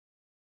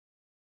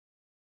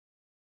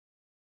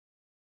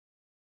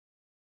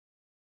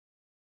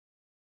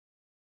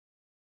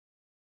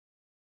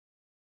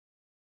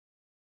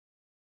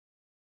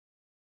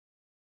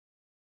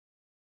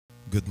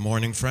Good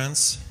morning,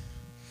 friends.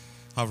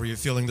 How are you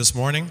feeling this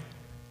morning?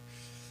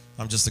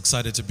 I'm just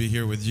excited to be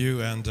here with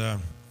you. And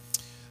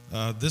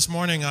this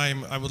morning,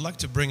 I would like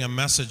to bring a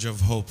message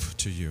of hope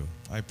to you.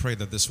 I pray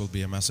that this will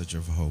be a message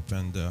of hope.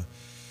 And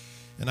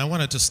I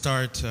wanted to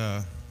start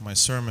my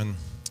sermon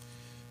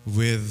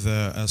with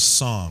a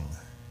song.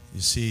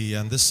 You see,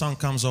 and this song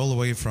comes all the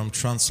way from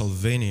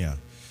Transylvania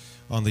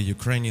on the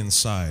Ukrainian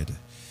side.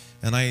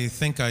 And I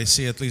think I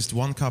see at least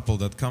one couple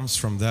that comes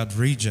from that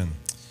region.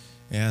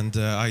 And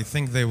I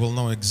think they will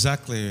know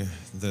exactly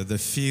the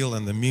feel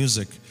and the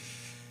music.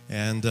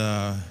 And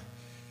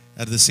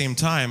at the same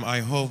time,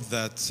 I hope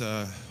that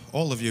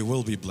all of you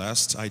will be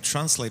blessed. I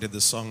translated the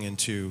song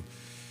into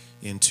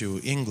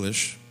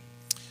English.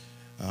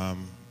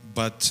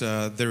 But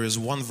there is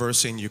one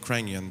verse in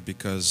Ukrainian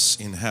because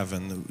in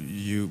heaven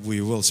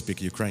we will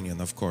speak Ukrainian,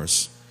 of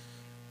course.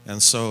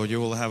 And so you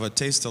will have a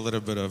taste a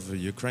little bit of a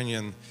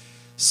Ukrainian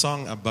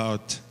song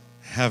about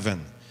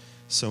heaven.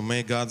 So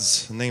may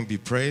God's name be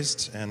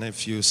praised, and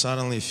if you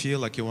suddenly feel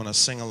like you want to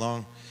sing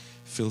along,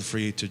 feel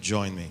free to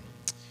join me.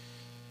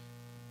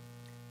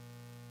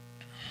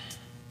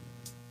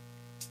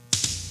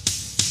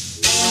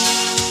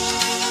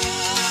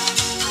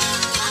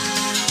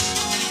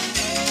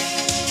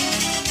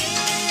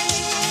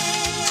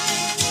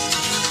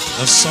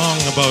 A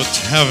song about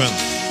heaven.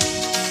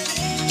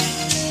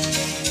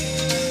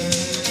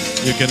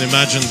 You can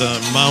imagine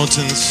the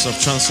mountains of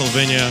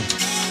Transylvania.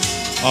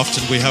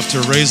 Often we have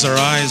to raise our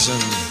eyes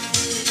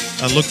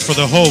and look for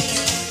the hope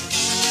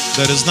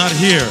that is not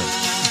here.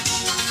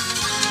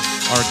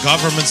 Our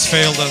governments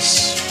failed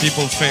us,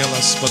 people fail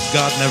us, but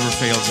God never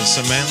fails us.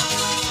 Amen?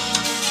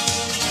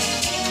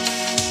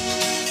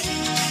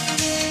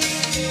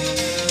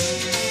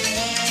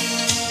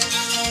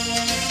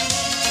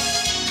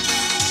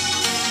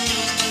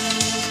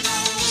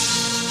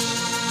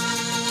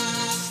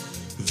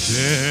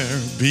 There,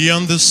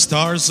 beyond the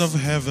stars of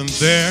heaven,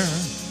 there,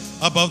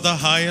 above the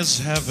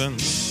highest heaven,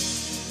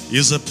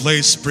 is a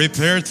place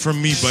prepared for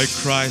me by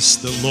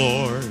Christ the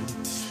Lord.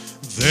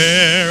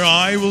 There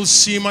I will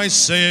see my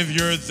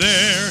Savior,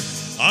 there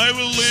I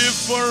will live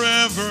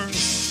forever.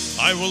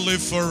 I will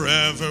live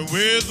forever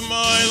with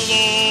my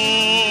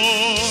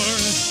Lord.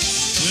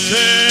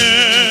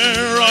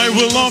 There I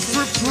will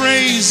offer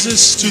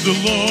praises to the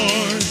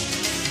Lord.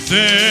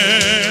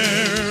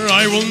 There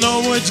I will know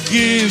what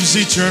gives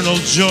eternal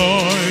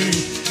joy,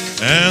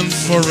 and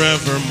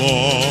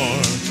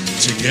forevermore,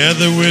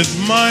 together with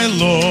my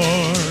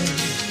Lord,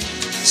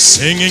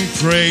 singing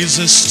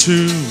praises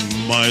to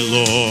my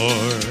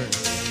Lord.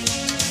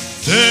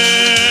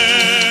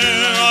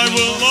 There I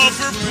will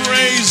offer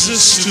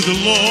praises to the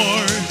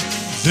Lord.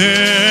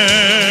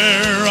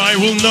 There I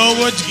will know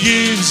what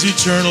gives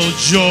eternal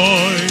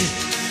joy,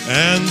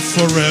 and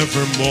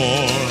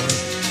forevermore,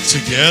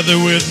 together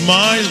with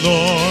my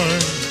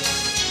Lord,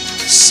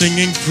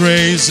 singing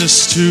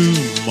praises to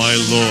my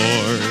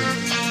Lord.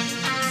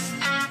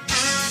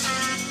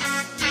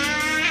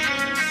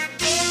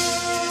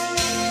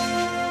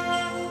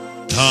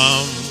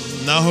 Там,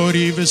 на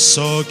горі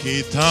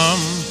високій, там,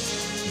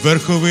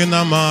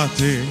 верховина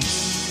мати,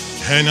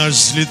 гей наш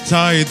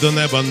злітай до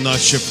неба,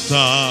 наче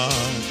птах.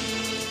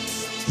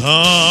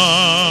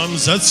 Там,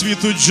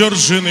 зацвітуть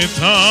жоржини,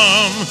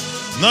 там,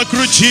 на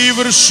крутій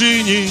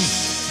вершині,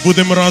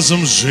 будем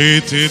разом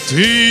жити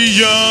ти і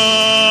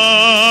я.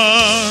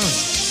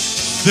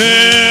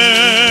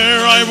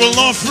 There I will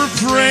offer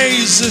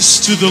praises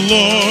to the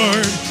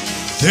Lord.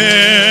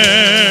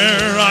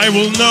 There I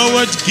will know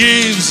what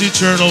gives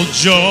eternal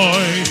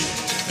joy,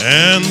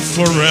 and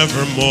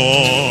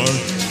forevermore,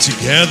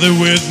 together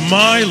with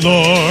my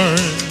Lord,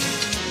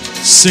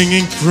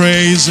 singing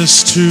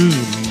praises to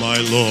my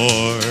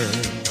Lord.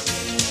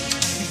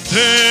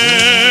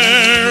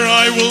 There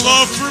I will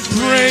offer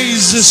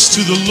praises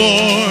to the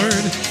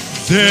Lord.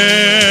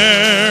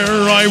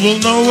 There I will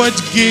know what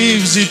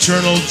gives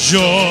eternal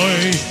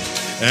joy,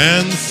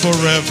 and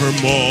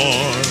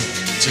forevermore,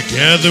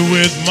 together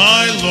with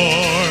my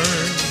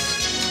Lord,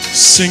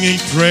 singing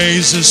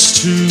praises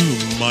to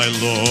my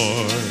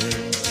Lord.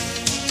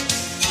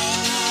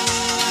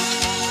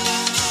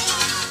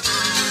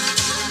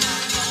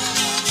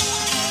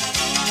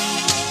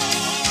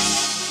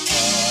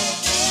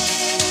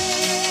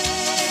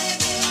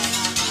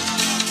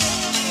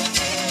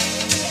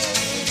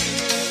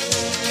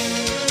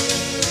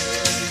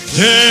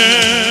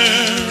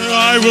 There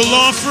I will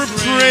offer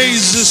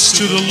praises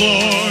to the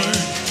Lord.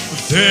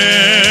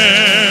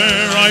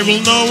 There I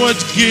will know what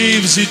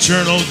gives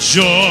eternal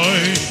joy,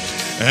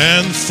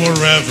 and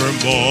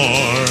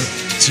forevermore,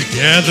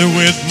 together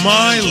with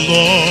my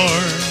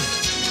Lord,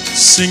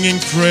 singing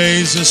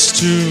praises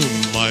to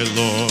my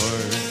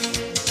Lord.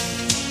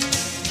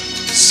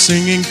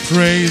 Singing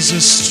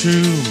praises to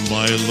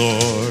my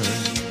Lord.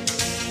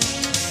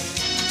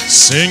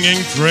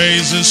 Singing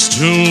praises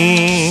to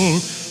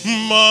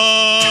my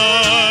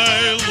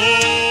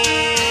Lord.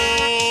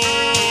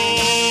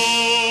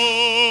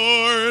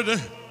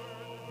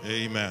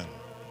 Amen.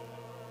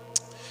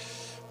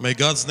 May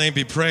God's name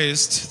be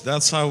praised.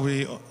 That's how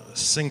we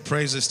sing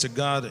praises to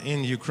God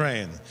in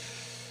Ukraine.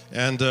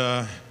 And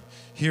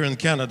here in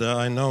Canada,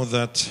 I know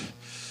that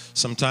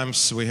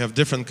sometimes we have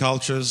different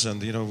cultures,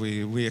 and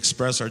we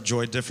express our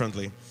joy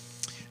differently.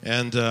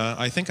 And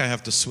I think I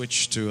have to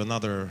switch to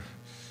another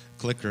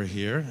clicker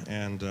here.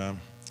 And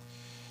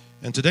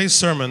today's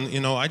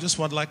sermon, I just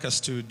would like us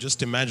to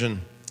just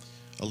imagine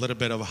a little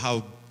bit of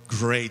how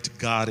great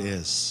God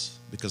is,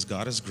 because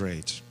God is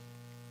great.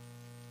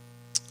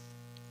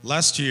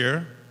 Last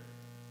year,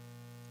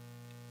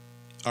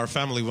 our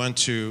family went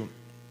to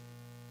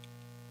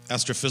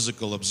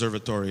Astrophysical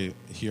Observatory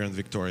here in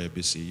Victoria,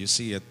 BC. You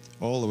see it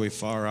all the way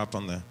far up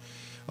on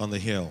the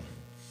hill.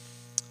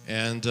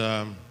 And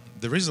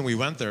the reason we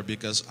went there,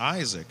 because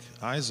Isaac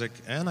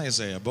and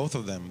Isaiah, both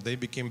of them, they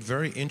became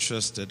very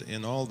interested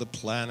in all the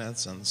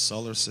planets and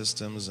solar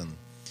systems,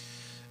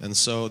 and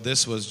so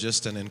this was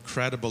just an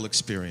incredible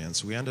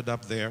experience. We ended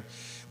up there.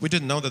 We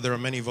didn't know that there are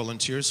many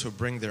volunteers who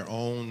bring their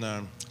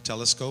own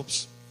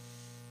telescopes,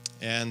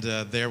 and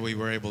there we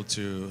were able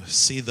to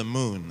see the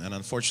moon. And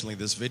unfortunately,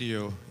 this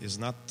video is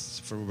not,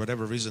 for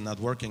whatever reason,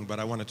 not working, but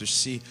I wanted to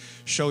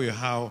show you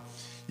how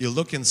you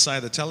look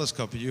inside the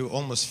telescope, you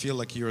almost feel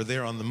like you're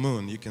there on the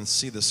moon. You can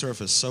see the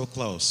surface so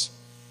close.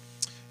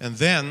 And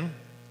then,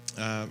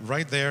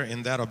 right there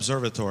in that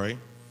observatory,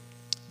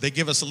 they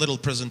give us a little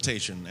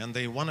presentation, and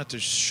they wanted to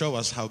show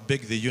us how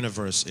big the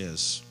universe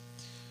is.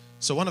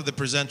 So one of the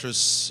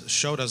presenters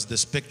showed us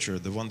this picture,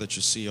 the one that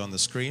you see on the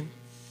screen,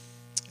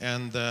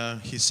 and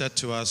he said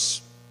to us,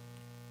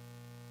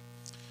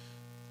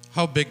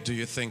 "How big do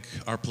you think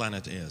our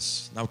planet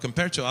is?" Now,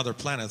 compared to other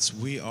planets,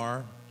 we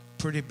are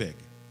pretty big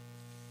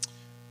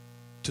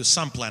to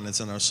some planets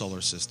in our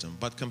solar system,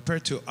 but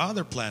compared to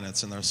other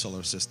planets in our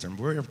solar system,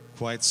 we're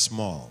quite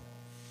small.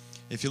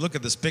 If you look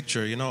at this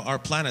picture, our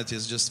planet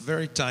is just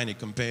very tiny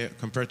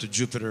compared to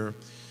Jupiter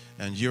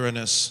and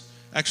Uranus.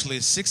 Actually,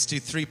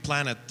 63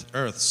 planet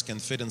Earths can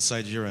fit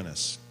inside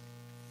Uranus.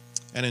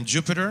 And in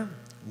Jupiter,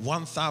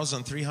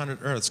 1,300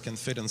 Earths can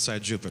fit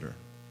inside Jupiter.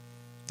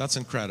 That's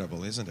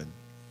incredible, isn't it?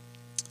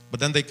 But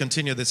then they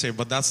continue, they say,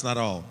 but that's not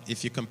all.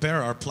 If you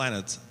compare our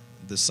planet,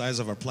 the size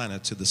of our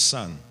planet, to the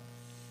sun,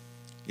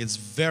 it's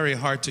very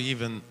hard to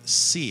even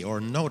see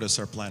or notice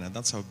our planet.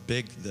 That's how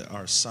big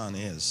our sun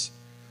is.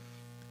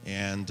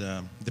 And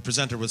the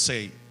presenter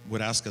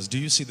would ask us, do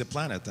you see the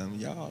planet? And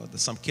yeah,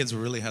 some kids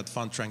really had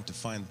fun trying to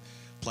find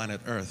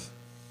planet Earth.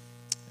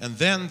 And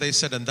then they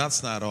said, and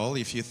that's not all.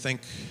 If you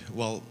think,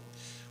 well,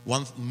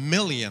 1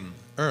 million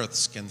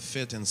Earths can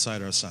fit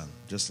inside our sun,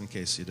 just in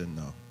case you didn't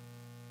know.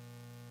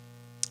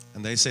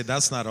 And they say,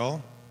 that's not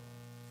all.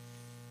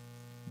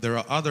 There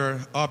are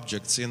other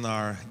objects in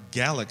our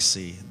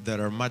galaxy that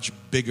are much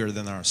bigger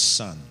than our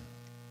sun.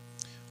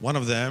 One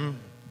of them,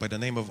 by the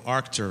name of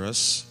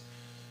Arcturus,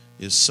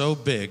 is so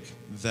big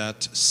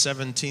that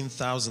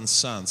 17,000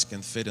 suns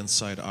can fit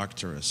inside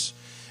Arcturus.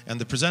 And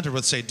the presenter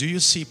would say, do you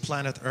see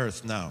planet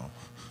Earth now?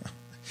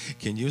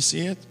 Can you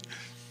see it?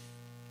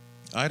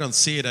 I don't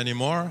see it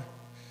anymore.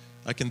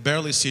 I can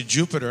barely see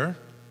Jupiter.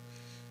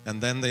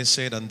 And then they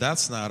said, and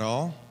that's not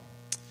all.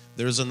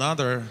 There's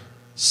another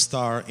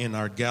star in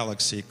our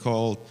galaxy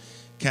called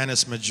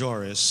Canis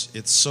Majoris.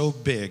 It's so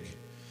big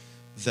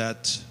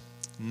that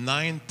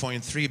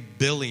 9.3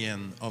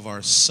 billion of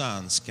our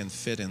suns can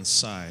fit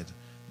inside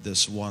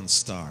this one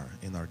star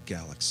in our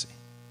galaxy.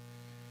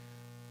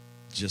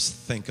 Just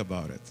think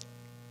about it.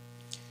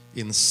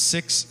 In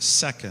 6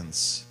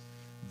 seconds,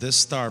 this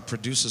star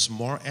produces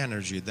more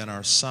energy than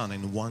our sun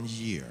in 1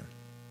 year.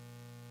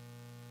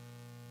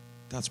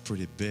 That's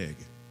pretty big.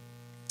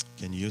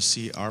 Can you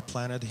see our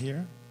planet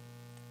here?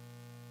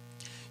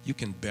 You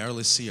can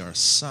barely see our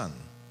sun.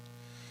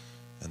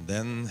 And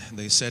then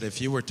they said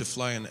if you were to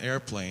fly an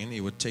airplane,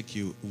 it would take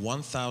you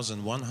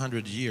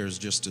 1,100 years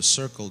just to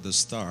circle the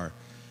star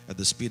at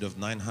the speed of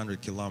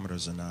 900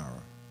 kilometers an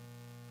hour.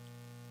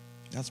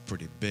 That's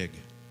pretty big.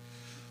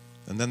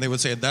 And then they would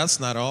say, that's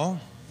not all.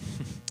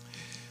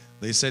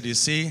 They said, you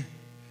see,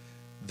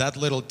 that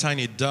little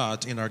tiny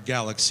dot in our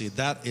galaxy,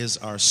 that is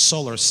our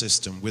solar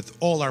system with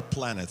all our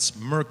planets,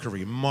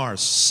 Mercury,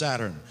 Mars,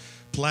 Saturn,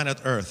 planet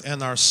Earth,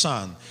 and our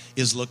sun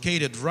is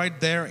located right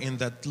there in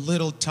that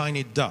little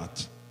tiny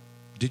dot.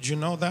 Did you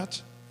know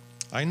that?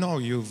 I know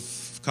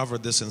you've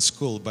covered this in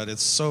school, but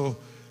it's so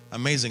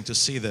amazing to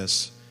see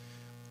this.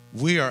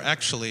 We are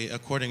actually,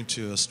 according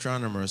to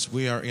astronomers,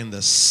 we are in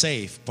the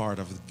safe part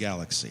of the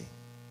galaxy.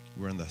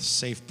 We're in the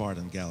safe part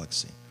of the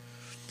galaxy.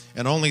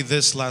 And only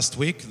this last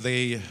week,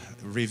 they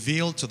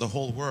revealed to the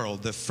whole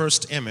world the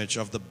first image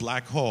of the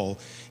black hole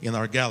in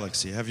our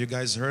galaxy. Have you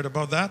guys heard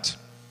about that?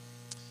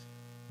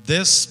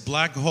 This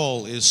black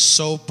hole is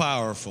so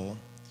powerful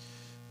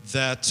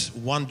that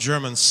one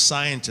German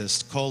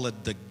scientist called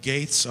it the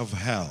gates of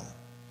hell.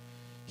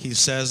 He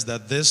says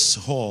that this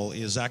hole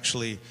is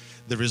actually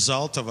the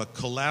result of a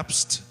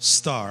collapsed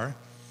star,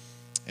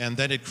 and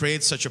that it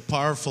creates such a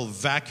powerful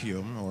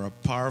vacuum or a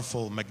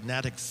powerful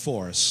magnetic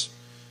force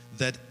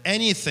that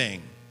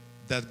anything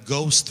that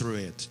goes through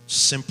it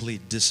simply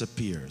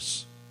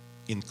disappears,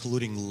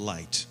 including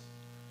light.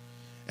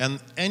 And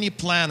any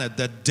planet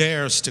that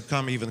dares to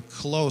come even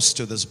close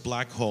to this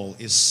black hole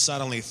is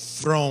suddenly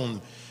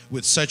thrown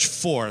with such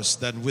force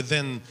that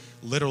within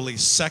literally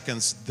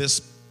seconds,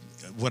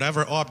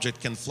 whatever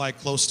object can fly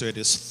close to it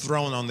is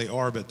thrown on the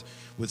orbit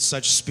with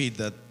such speed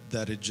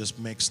that it just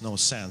makes no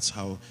sense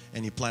how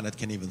any planet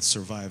can even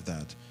survive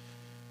that.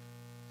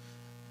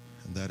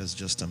 And that is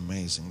just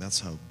amazing. That's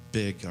how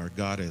big our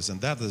God is. And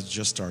that is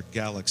just our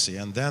galaxy.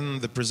 And then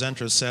the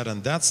presenter said,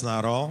 and that's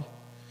not all.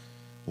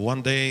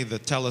 One day the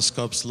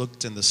telescopes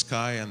looked in the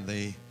sky and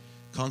they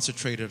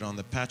concentrated on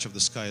the patch of the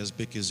sky as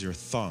big as your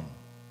thumb.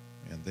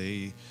 And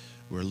they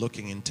were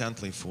looking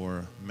intently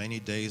for many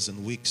days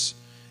and weeks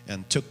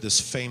and took this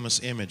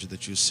famous image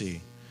that you see.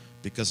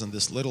 Because in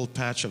this little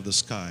patch of the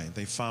sky,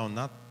 they found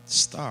not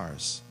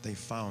stars, they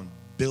found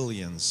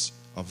billions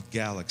of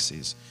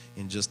galaxies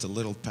in just a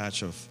little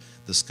patch of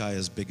the sky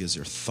as big as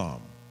your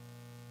thumb.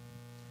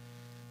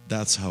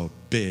 That's how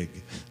big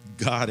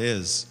God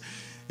is.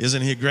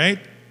 Isn't He great?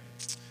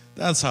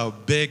 That's how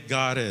big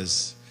God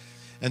is.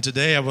 And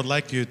today I would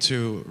like you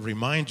to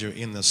remind you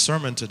in the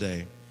sermon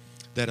today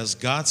that as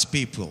God's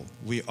people,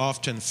 we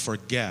often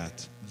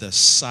forget the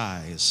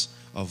size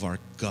of our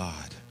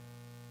God.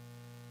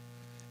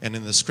 And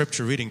in the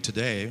scripture reading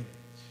today,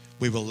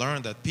 we will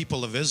learn that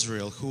people of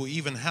Israel who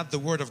even had the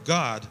word of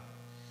God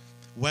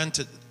went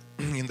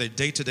in their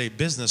day-to-day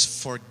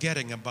business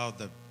forgetting about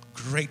the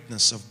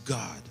greatness of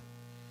God.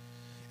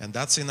 And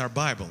that's in our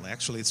Bible.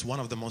 Actually, it's one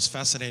of the most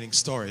fascinating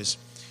stories.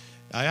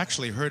 I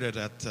actually heard it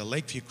at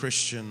Lakeview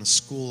Christian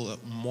School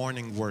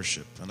morning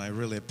worship, and I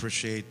really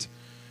appreciate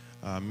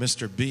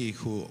Mr. B,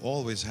 who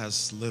always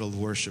has little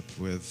worship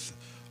with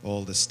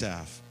all the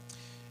staff.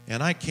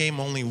 And I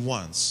came only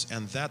once,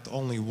 and that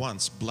only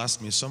once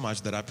blessed me so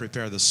much that I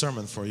prepared the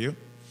sermon for you,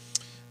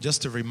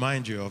 just to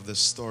remind you of this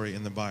story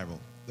in the Bible.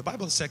 The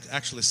Bible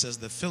actually says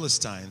the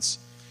Philistines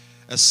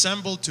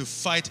assembled to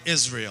fight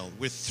Israel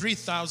with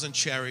 3,000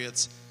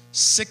 chariots,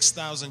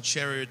 6,000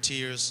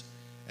 charioteers,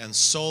 and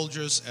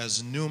soldiers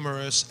as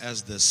numerous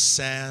as the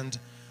sand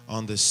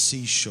on the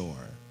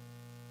seashore.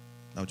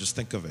 Now just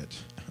think of it.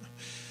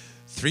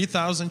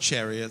 3,000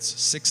 chariots,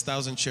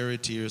 6,000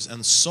 charioteers,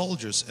 and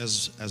soldiers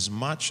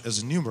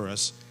as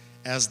numerous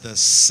as the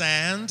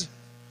sand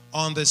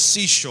on the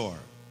seashore.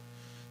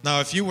 Now,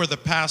 if you were the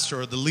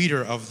pastor or the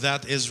leader of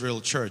that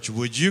Israel church,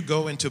 would you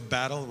go into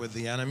battle with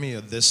the enemy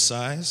of this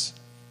size?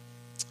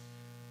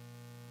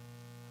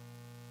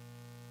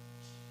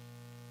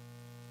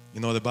 You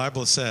know, the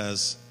Bible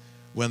says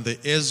when the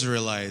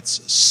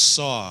Israelites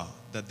saw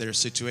that their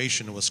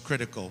situation was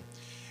critical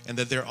and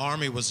that their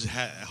army was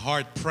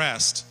hard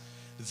pressed,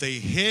 they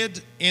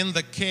hid in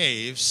the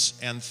caves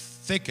and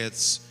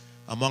thickets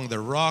among the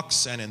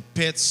rocks and in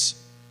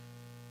pits.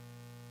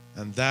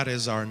 And that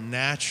is our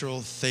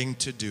natural thing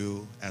to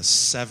do as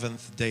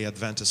Seventh-day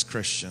Adventist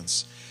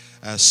Christians.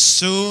 As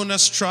soon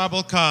as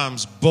trouble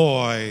comes,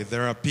 boy,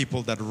 there are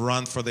people that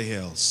run for the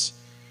hills.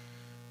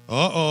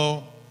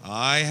 Uh-oh,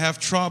 I have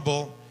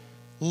trouble.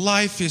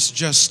 Life is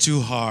just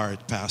too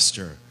hard,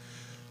 Pastor.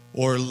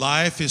 Or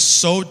life is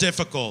so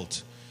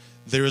difficult.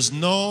 There is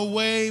no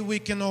way we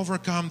can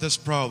overcome this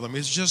problem.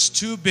 It's just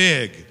too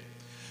big.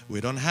 We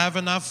don't have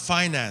enough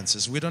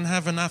finances. We don't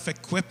have enough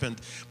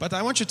equipment. But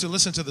I want you to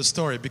listen to the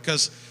story,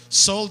 because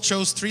Saul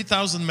chose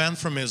 3,000 men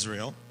from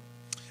Israel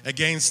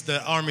against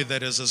the army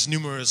that is as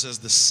numerous as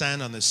the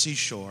sand on the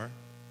seashore.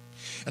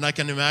 And I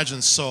can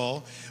imagine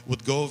Saul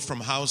would go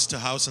from house to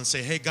house and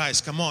say, hey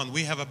guys, come on,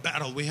 we have a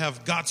battle. We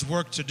have God's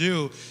work to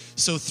do.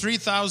 So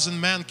 3,000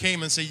 men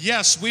came and said,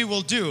 yes, we will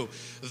do.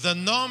 The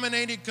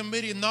nominating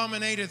committee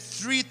nominated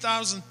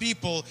 3,000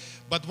 people.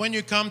 But when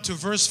you come to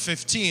verse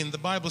 15, the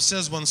Bible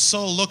says when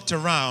Saul looked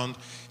around,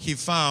 he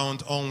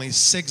found only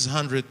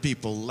 600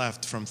 people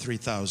left from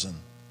 3,000.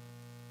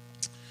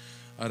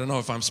 I don't know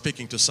if I'm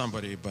speaking to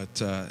somebody, but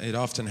it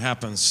often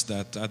happens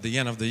that at the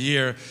end of the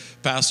year,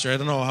 Pastor, I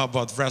don't know how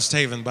about West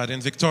Haven, but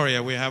in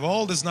Victoria, we have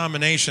all these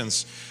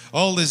nominations,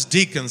 all these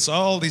deacons,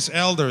 all these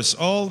elders,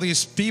 all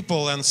these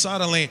people, and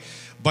suddenly,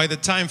 by the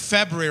time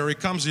February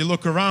comes, you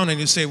look around and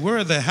you say, where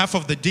are the half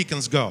of the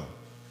deacons go?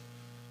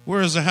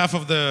 Where's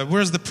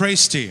the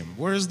praise team?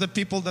 Where's the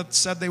people that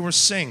said they were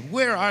sing?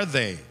 Where are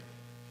they?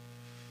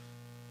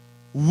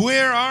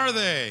 Where are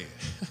they?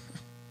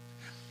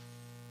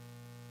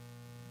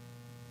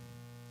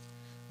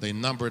 They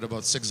numbered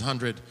about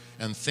 600,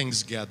 and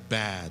things get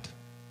bad.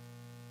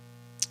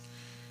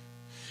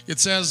 It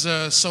says,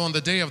 so on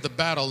the day of the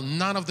battle,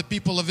 none of the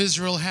people of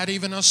Israel had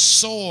even a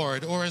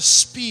sword or a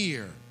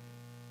spear.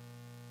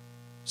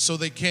 So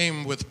they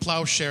came with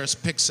plowshares,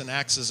 picks, and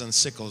axes and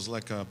sickles,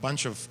 like a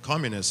bunch of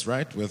communists,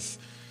 right? With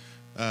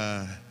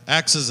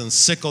axes and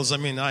sickles. I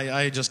mean,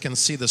 I just can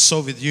see the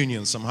Soviet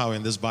Union somehow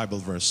in this Bible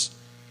verse.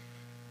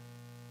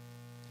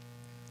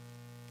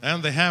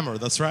 And the hammer,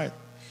 that's right.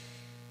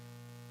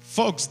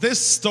 Folks, this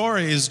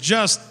story is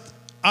just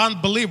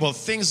unbelievable.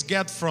 Things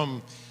they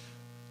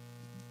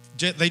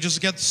just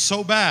get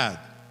so bad,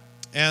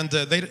 and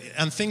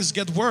things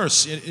get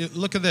worse.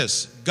 Look at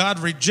this. God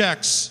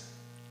rejects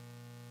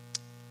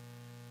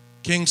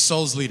King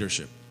Saul's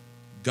leadership.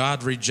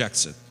 God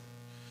rejects it.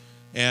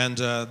 And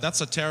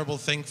that's a terrible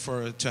thing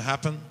for it to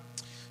happen.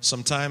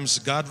 Sometimes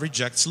God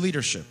rejects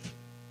leadership.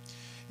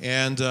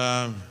 And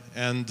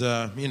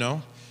you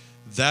know,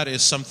 that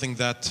is something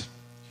that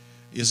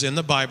is in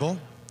the Bible.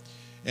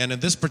 And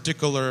in this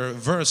particular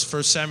verse,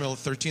 1 Samuel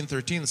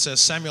 13:13, it says,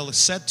 Samuel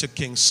said to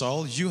King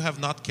Saul, you have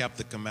not kept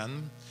the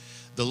commandment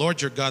the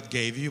Lord your God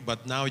gave you,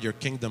 but now your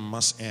kingdom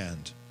must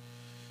end.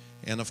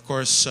 And of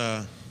course,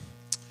 the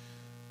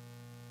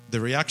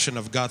reaction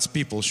of God's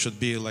people should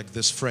be like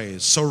this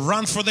phrase, so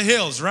run for the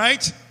hills,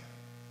 right?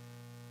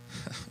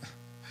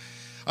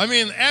 I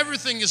mean,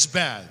 everything is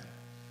bad.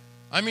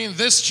 I mean,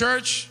 this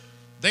church,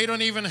 they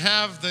don't even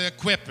have the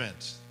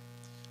equipment.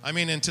 I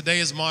mean, in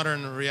today's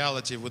modern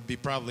reality, it would be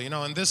probably, you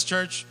know, in this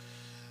church,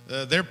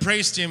 their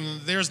praise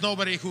team, there's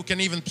nobody who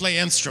can even play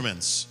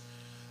instruments.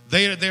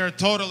 They're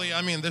totally,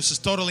 I mean, this is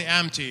totally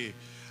empty.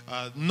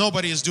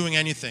 Nobody is doing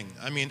anything.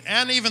 I mean,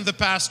 and even the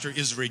pastor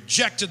is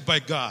rejected by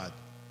God.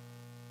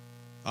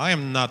 I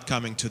am not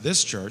coming to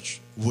this church.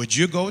 Would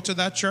you go to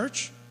that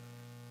church?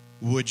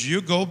 Would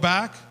you go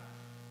back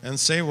and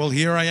say, well,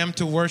 here I am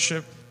to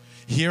worship.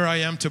 Here I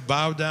am to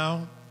bow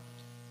down.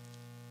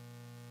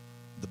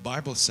 The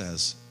Bible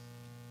says,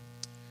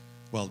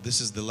 well,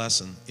 this is the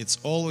lesson. It's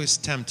always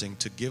tempting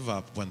to give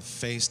up when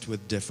faced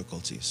with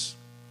difficulties.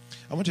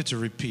 I want you to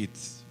repeat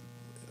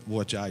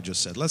what I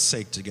just said. Let's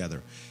say it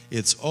together.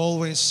 It's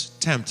always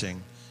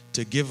tempting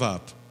to give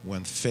up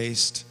when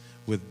faced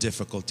with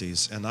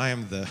difficulties. And I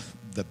am the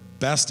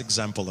best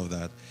example of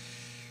that.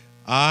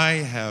 I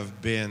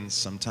have been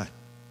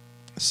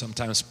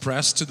sometimes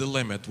pressed to the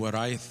limit where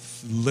I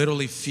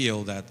literally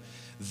feel that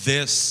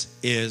this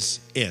is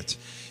it.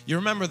 You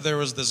remember there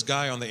was this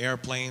guy on the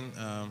airplane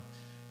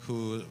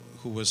who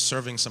was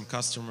serving some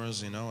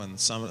customers, you know, and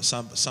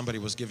somebody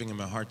was giving him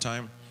a hard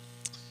time.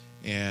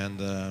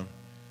 And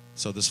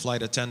so this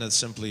flight attendant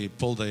simply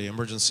pulled the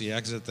emergency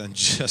exit and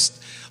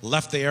just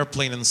left the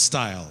airplane in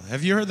style.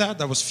 Have you heard that?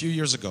 That was a few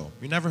years ago.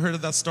 You never heard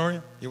of that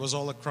story? It was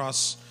all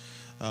across,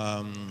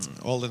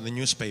 all in the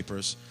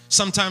newspapers.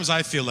 Sometimes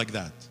I feel like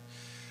that.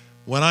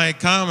 When I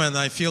come and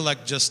I feel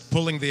like just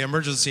pulling the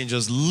emergency and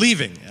just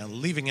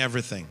leaving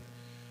everything.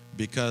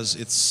 Because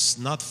it's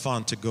not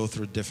fun to go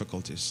through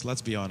difficulties.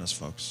 Let's be honest,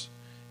 folks.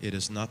 It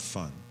is not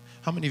fun.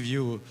 How many of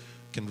you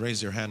can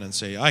raise your hand and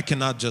say, I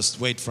cannot just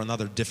wait for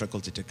another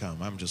difficulty to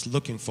come. I'm just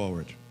looking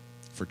forward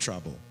for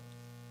trouble.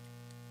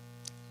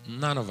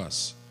 None of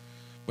us.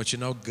 But you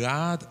know,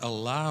 God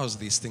allows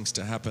these things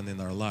to happen in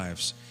our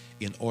lives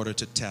in order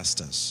to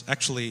test us.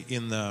 Actually,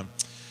 in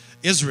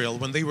Israel,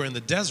 when they were in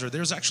the desert,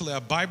 there's actually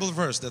a Bible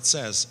verse that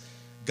says,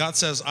 God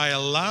says, I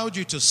allowed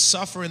you to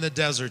suffer in the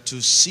desert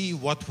to see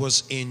what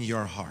was in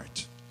your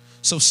heart.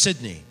 So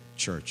Sydney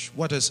Church,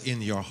 what is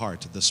in your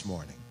heart this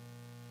morning?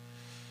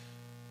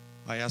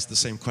 I asked the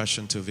same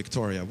question to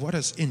Victoria. What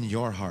is in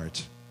your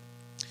heart?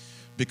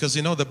 Because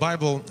you know the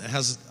Bible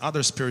has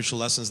other spiritual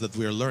lessons that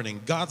we are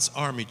learning. God's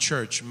army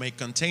church may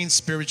contain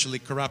spiritually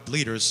corrupt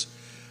leaders,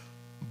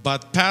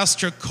 but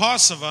Pastor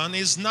Kossovan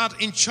is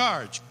not in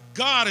charge.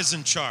 God is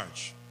in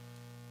charge.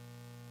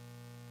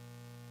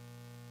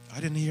 I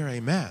didn't hear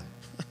amen.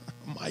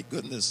 My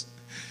goodness.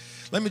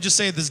 Let me just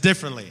say this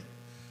differently.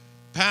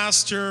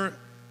 Pastor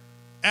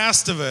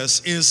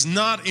Estevez is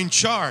not in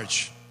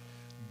charge.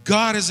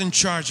 God is in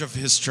charge of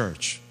his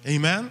church.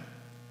 Amen?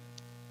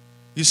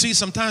 You see,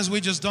 sometimes we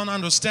just don't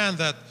understand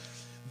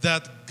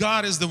that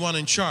God is the one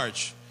in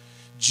charge.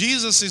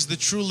 Jesus is the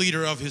true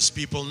leader of his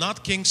people,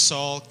 not King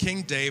Saul,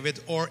 King David,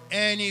 or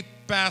any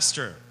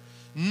pastor.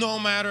 No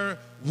matter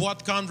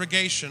what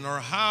congregation or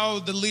how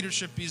the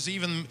leadership is,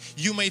 even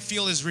you may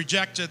feel is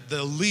rejected,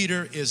 the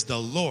leader is the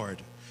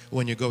Lord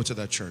when you go to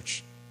that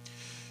church.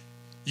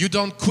 You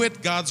don't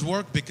quit God's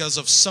work because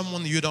of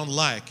someone you don't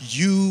like.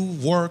 You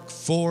work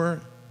for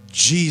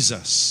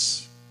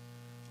Jesus.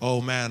 Oh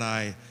man,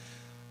 I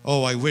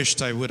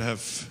wished I would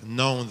have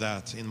known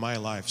that in my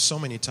life. So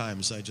many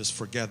times I just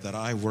forget that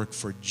I work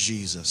for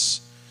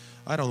Jesus.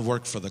 I don't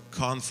work for the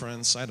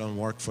conference. I don't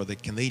work for the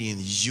Canadian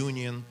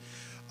Union.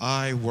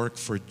 I work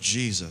for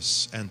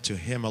Jesus and to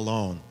Him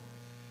alone.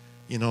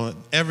 You know,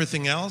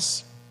 everything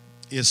else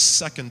is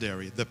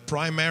secondary. The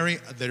primary,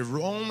 the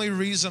only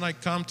reason I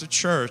come to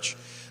church,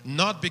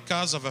 not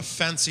because of a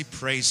fancy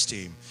praise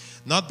team,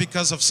 not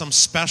because of some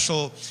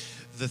special,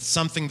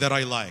 something that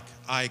I like.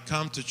 I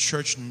come to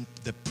church,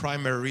 the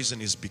primary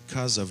reason is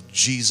because of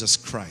Jesus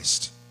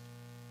Christ.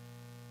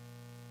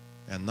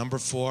 And number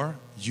 4,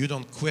 you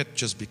don't quit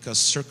just because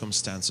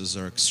circumstances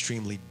are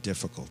extremely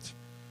difficult.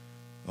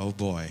 Oh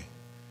boy.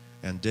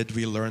 And did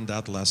we learn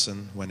that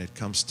lesson when it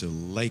comes to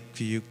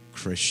Lakeview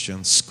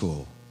Christian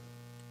School?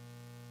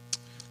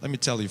 Let me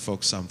tell you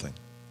folks something.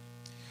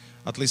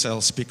 At least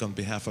I'll speak on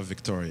behalf of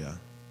Victoria.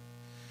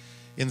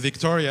 In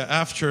Victoria,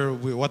 after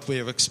what we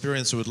have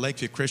experienced with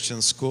Lakeview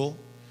Christian School,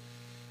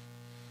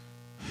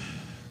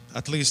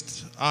 at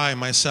least I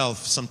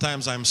myself,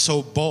 sometimes I'm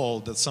so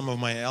bold that some of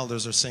my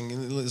elders are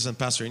saying, listen,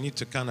 Pastor, you need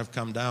to kind of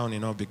come down, you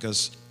know,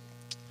 because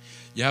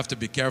you have to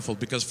be careful.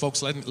 Because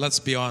folks, let's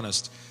be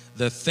honest.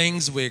 the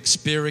things we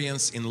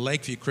experience in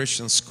Lakeview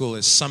Christian School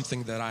is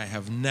something that I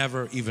have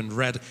never even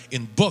read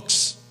in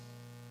books.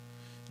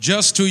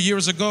 Just 2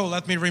 years ago,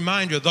 let me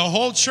remind you, the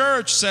whole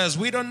church says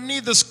we don't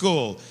need the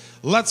school.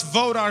 Let's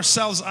vote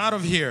ourselves out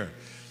of here.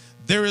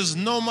 There is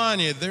no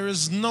money, there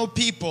is no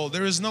people,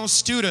 there is no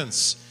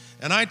students.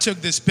 And I took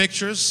these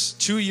pictures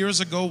 2 years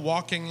ago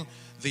walking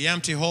the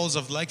empty halls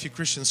of Lakeview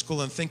Christian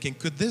School and thinking,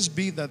 could this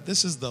be that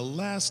this is the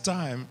last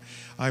time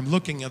I'm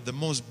looking at the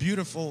most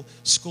beautiful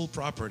school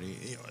property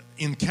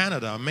in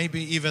Canada,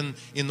 maybe even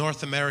in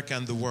North America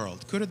and the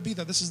world? Could it be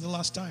that this is the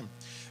last time?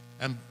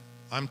 And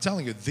I'm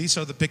telling you, these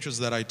are the pictures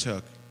that I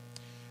took.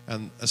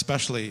 And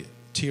especially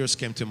tears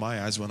came to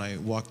my eyes when I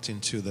walked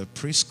into the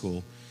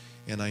preschool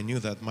and I knew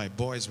that my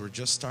boys were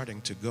just starting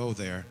to go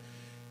there,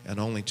 and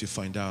only to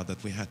find out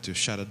that we had to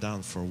shut it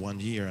down for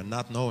 1 year, and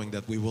not knowing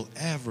that we will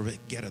ever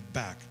get it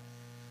back.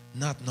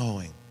 Not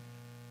knowing.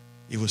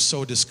 It was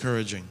so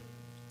discouraging.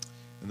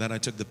 And then I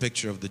took the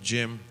picture of the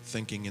gym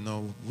thinking, you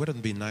know, wouldn't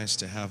it be nice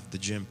to have the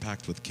gym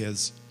packed with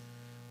kids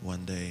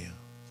one day?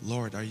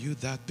 Lord, are you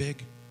that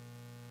big?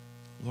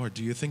 Lord,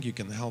 do you think you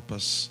can help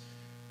us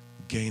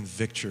gain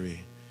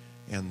victory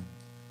and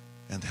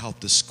help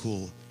the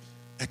school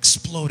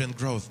explode in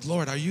growth?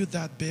 Lord, are you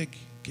that big?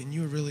 Can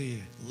you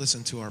really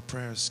listen to our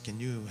prayers? Can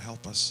you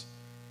help us?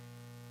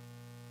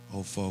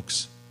 Oh,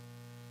 folks,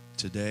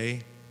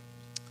 today,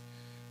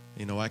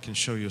 you know, I can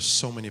show you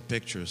so many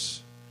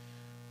pictures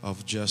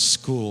of just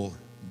school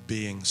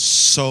being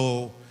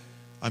so,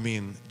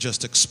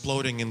 just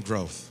exploding in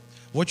growth.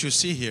 What you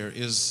see here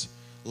is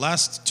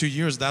last 2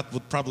 years, that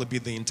would probably be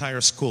the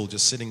entire school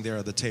just sitting there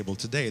at the table.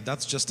 Today,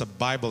 that's just a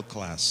Bible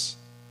class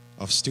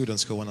of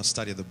students who want to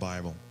study the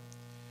Bible.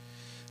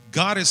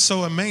 God is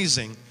so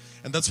amazing.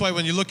 And that's why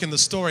when you look in the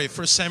story,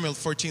 1 Samuel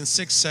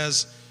 14:6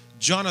 says,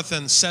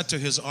 Jonathan said to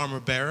his armor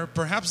bearer,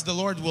 perhaps the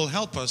Lord will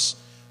help us,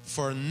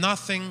 for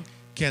nothing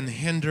can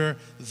hinder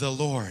the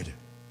Lord.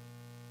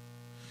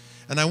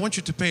 And I want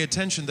you to pay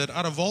attention that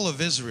out of all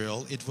of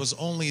Israel, it was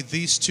only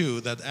these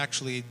two that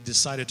actually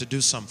decided to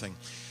do something.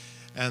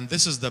 And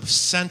this is the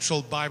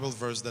central Bible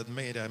verse that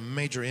made a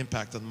major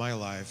impact on my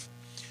life,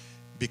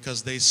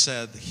 because they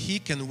said, he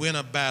can win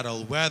a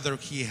battle whether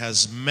he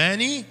has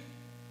many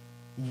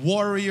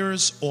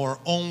warriors or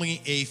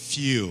only a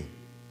few.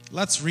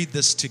 Let's read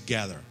this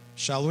together,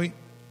 shall we?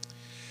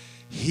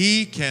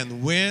 He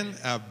can win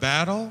a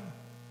battle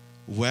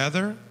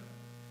whether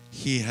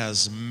he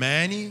has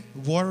many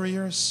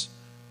warriors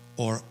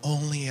or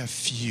only a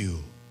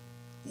few.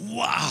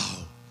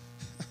 Wow!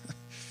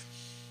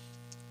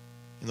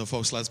 You know,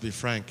 folks, let's be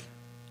frank.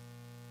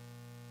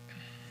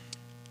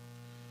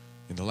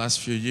 In the last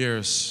few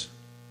years,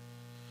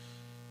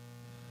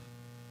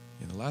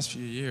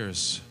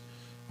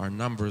 our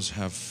numbers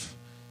have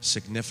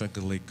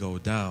significantly go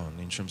down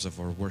in terms of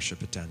our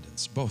worship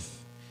attendance,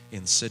 both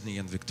in Sydney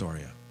and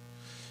Victoria.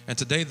 And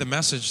today the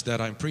message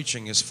that I'm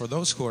preaching is for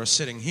those who are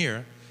sitting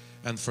here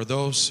and for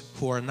those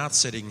who are not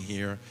sitting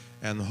here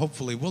and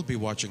hopefully will be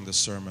watching the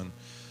sermon,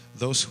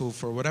 those who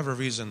for whatever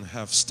reason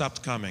have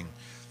stopped coming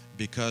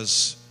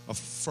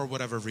for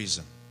whatever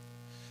reason.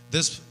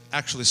 This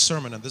actually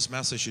sermon and this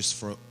message is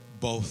for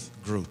both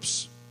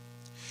groups.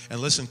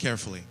 And listen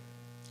carefully.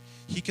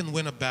 He can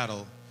win a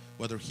battle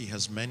whether he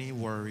has many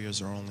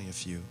warriors or only a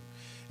few.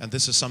 And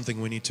this is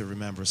something we need to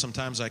remember.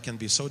 Sometimes I can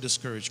be so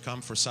discouraged,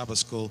 come for Sabbath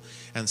school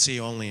and see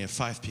only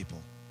 5 people.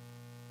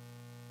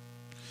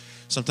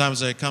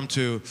 Sometimes I come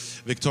to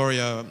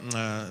Victoria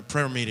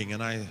prayer meeting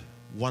and I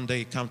one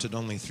day counted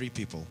only 3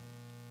 people.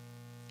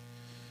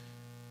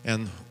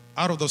 And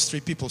out of those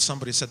 3 people,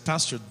 somebody said,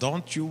 Pastor,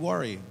 don't you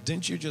worry.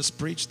 Didn't you just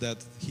preach that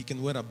he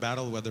can win a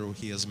battle whether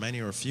he has many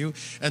or few?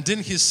 And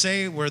didn't he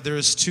say, where there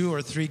is 2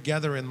 or 3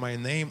 gather in my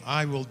name,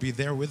 I will be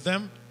there with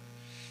them?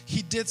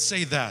 He did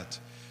say that.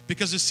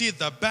 Because you see,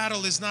 the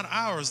battle is not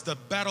ours. The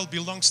battle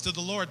belongs to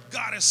the Lord.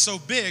 God is so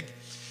big,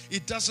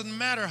 it doesn't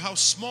matter how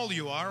small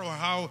you are or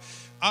how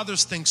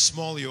others think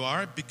small you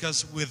are,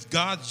 because with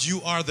God,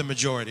 you are the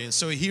majority. And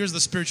so here's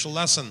the spiritual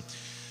lesson.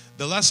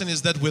 The lesson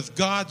is that with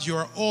God, you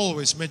are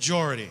always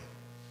majority.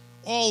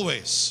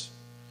 Always.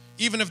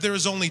 Even if there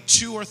is only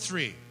 2 or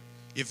 3.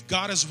 If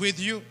God is with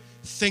you,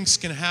 things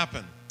can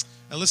happen.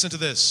 And listen to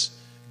this.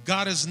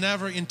 God is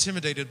never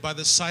intimidated by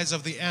the size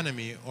of the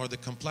enemy or the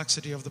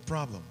complexity of the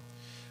problem.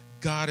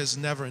 God is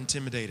never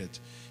intimidated.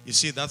 You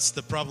see, that's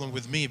the problem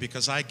with me,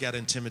 because I get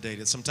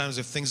intimidated. Sometimes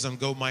if things don't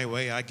go my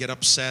way, I get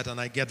upset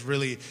and I get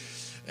really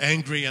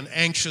angry and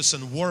anxious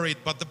and worried.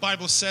 But the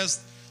Bible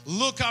says,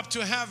 look up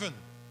to heaven,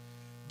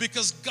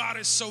 because God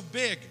is so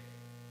big.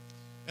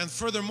 And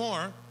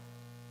furthermore,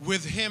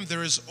 with Him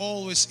there is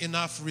always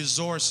enough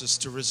resources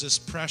to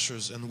resist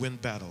pressures and win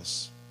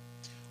battles.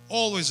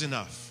 Always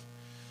enough.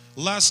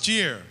 Last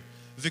year,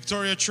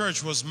 Victoria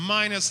Church was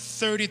minus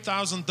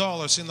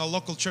 $30,000 in the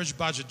local church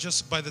budget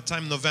just by the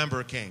time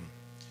November came.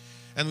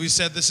 And we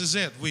said, this is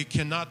it. We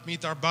cannot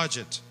meet our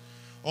budget,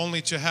 only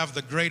to have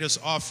the greatest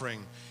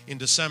offering in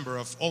December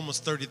of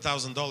almost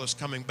 $30,000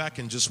 coming back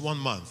in just 1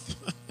 month.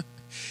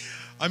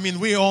 I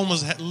mean, we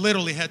almost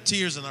literally had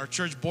tears in our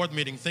church board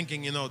meeting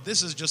thinking,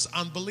 this is just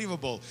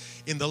unbelievable.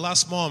 In the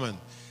last moment,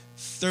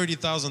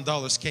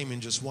 $30,000 came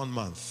in just 1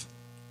 month.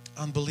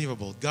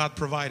 Unbelievable. God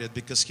provided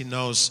because He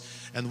knows,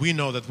 and we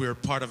know that we are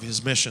part of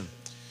His mission.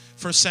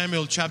 1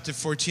 Samuel chapter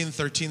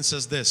 14:13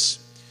 says this,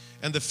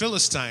 and the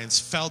Philistines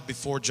fell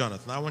before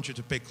Jonathan. Now I want you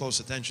to pay close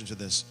attention to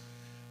this,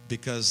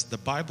 because the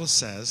Bible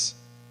says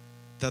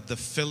that the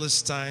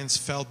Philistines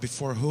fell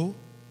before who?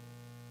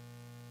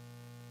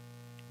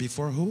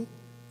 Before who?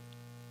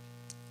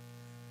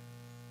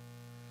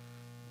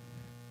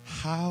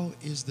 How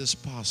is this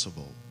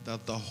possible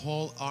that the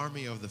whole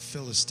army of the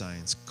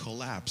Philistines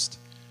collapsed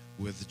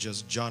with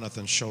just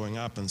Jonathan showing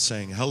up and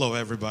saying, hello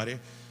everybody,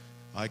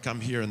 I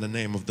come here in the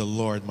name of the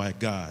Lord my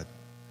God.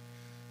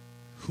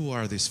 Who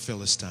are these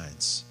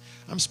Philistines?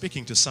 I'm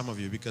speaking to some of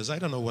you because I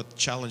don't know what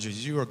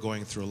challenges you are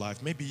going through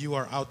life. Maybe you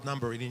are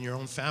outnumbered in your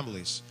own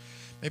families.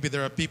 Maybe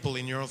there are people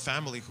in your own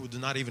family who do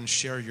not even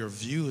share your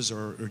views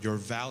or your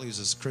values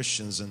as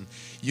Christians, and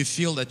you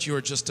feel that you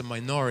are just a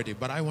minority.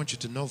 But I want you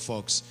to know,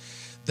 folks,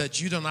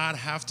 that you do not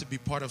have to be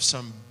part of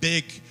some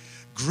big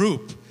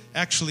group.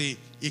 Actually,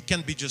 it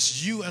can be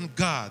just you and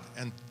God,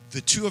 and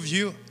the two of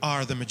you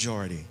are the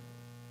majority.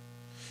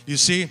 You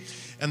see,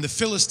 and the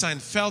Philistine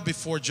fell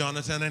before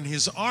Jonathan, and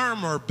his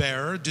armor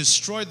bearer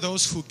destroyed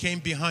those who came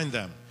behind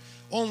them.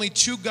 Only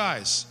 2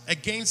 guys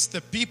against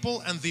the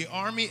people and the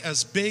army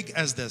as big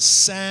as the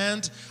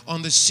sand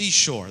on the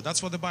seashore.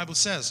 That's what the Bible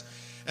says.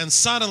 And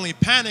suddenly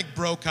panic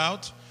broke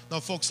out.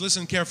 Now folks,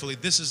 listen carefully.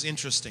 This is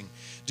interesting.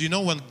 Do you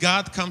know when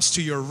God comes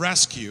to your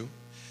rescue,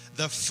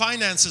 the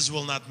finances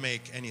will not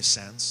make any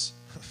sense.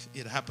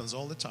 It happens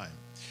all the time.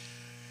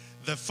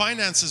 The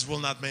finances will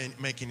not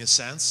make any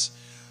sense.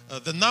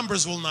 The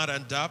numbers will not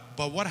end up.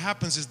 But what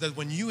happens is that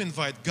when you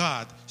invite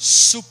God,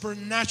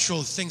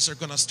 supernatural things are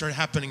going to start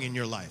happening in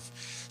your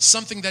life.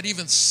 Something that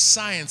even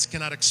science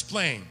cannot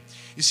explain.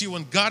 You see,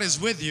 when God is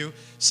with you,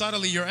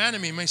 suddenly your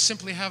enemy may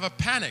simply have a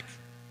panic.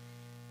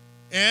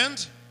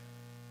 And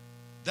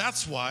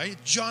that's why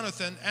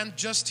Jonathan and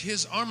just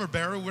his armor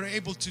bearer were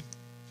able to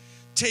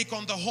take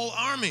on the whole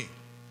army,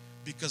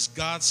 because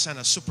God sent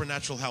a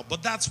supernatural help.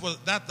 But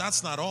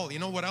that's not all. You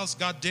know what else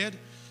God did?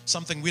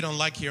 Something we don't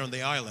like here on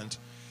the island.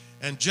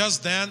 And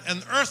just then,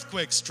 an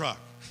earthquake struck.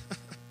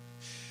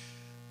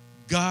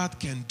 God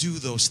can do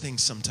those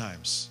things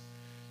sometimes.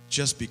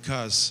 Just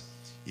because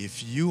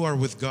if you are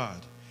with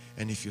God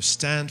and if you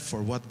stand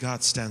for what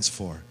God stands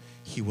for,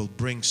 He will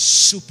bring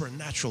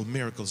supernatural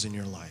miracles in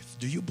your life.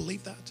 Do you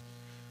believe that?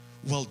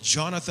 Well,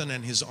 Jonathan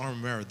and his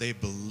armor bearer, they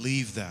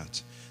believe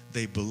that.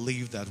 They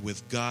believe that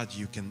with God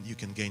you can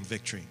gain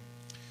victory.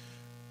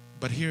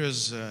 But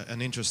here's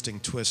an interesting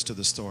twist to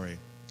the story.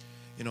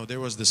 You know,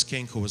 there was this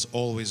king who was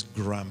always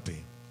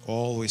grumpy,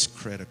 always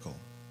critical.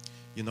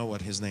 You know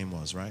what his name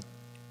was, right?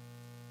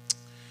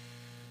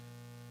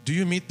 Do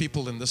you meet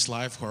people in this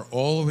life who are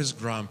always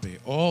grumpy,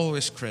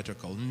 always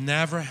critical,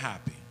 never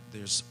happy?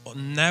 There's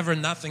never,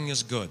 nothing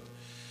is good.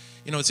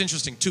 You know, it's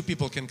interesting. 2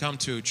 people can come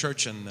to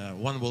church and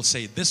one will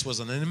say, this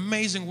was an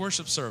amazing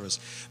worship service.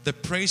 The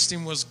praise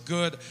team was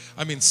good.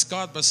 I mean,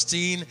 Scott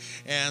Bastine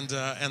and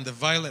the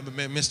violin,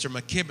 Mr.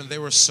 McKibben, they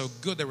were so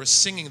good. They were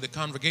singing the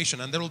congregation.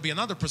 And there will be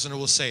another person who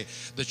will say,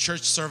 the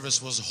church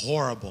service was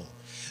horrible.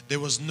 There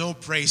was no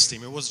praise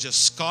team. It was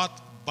just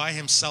Scott by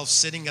himself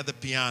sitting at the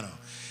piano.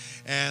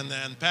 And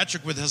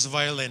Patrick with his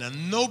violin,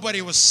 and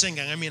nobody was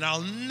singing. I mean,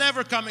 I'll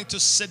never come into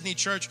Sydney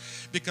church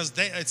because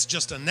it's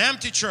just an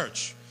empty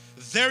church.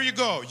 There you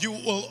go. You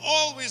will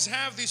always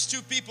have these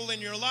 2 people in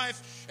your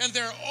life, and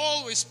they're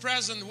always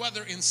present,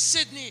 whether in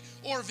Sydney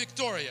or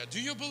Victoria.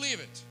 Do you believe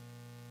it?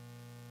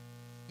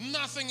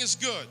 Nothing is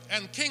good.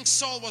 And King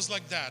Saul was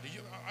like that.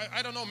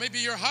 I don't know, maybe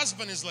your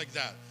husband is like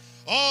that.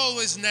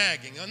 Always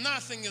nagging, and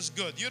nothing is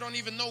good. You don't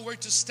even know where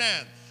to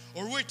stand,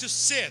 or where to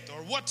sit,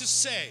 or what to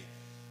say.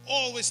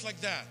 Always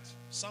like that.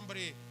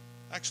 Somebody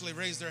actually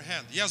raised their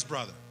hand. Yes,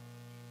 brother.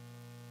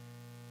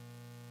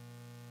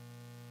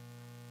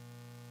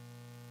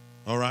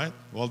 All right.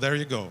 Well, there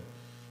you go.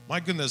 My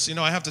goodness, you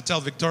know, I have to tell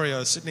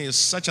Victoria, Sydney is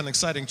such an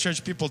exciting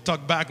church. People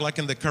talk back like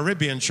in the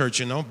Caribbean church,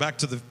 you know, back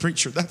to the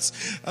preacher.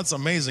 That's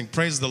amazing.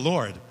 Praise the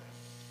Lord.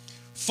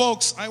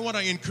 Folks, I want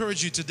to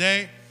encourage you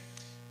today.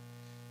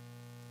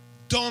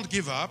 Don't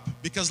give up,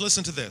 because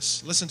listen to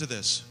this. Listen to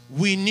this.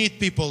 We need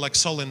people like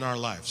Saul in our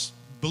lives.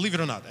 Believe it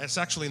or not, it's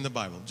actually in the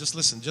Bible. Just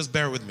listen, just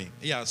bear with me.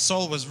 Yeah,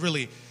 Saul was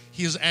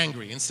he was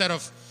angry. Instead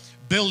of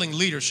building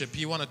leadership,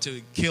 he wanted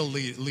to kill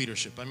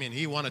leadership. I mean,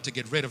 he wanted to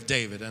get rid of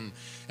David. And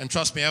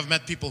trust me, I've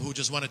met people who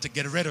just wanted to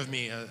get rid of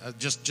me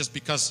just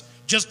because,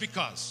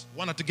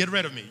 wanted to get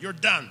rid of me. You're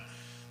done.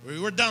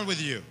 We're done with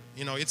you.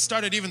 You know, it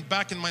started even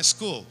back in my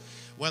school.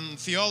 When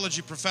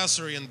theology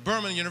professor in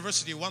Burman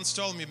University once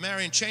told me,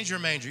 Marian, change your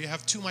major. You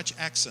have too much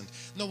accent.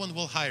 No one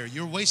will hire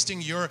you. You're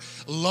wasting your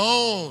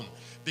loan.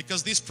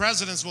 Because these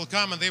presidents will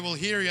come and they will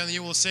hear you and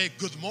you will say,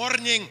 good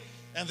morning.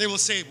 And they will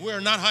say, we're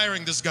not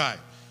hiring this guy.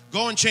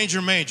 Go and change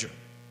your major.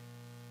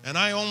 And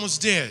I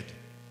almost did.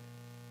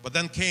 But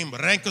then came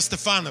Renko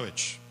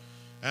Stefanovic.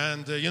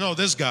 And you know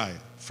this guy,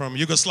 from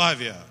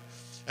Yugoslavia.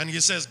 And he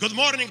says, "Good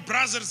morning,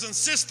 brothers and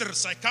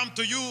sisters. I come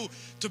to you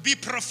to be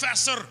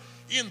professor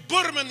in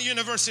Burman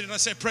University." And I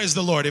say, praise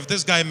the Lord. If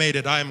this guy made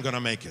it, I'm going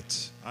to make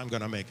it. I'm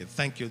going to make it.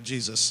 Thank you,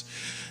 Jesus.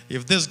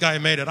 If this guy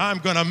made it, I'm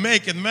going to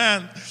make it,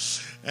 man.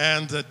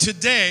 And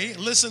today,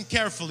 listen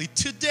carefully,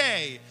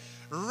 today,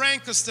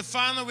 Ranko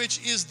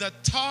Stefanovic is the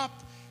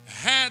top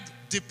head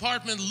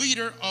department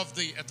leader of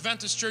the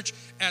Adventist Church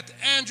at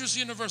Andrews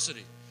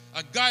University.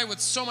 A guy with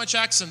so much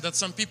accent that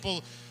some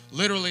people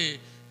literally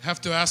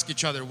have to ask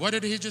each other, what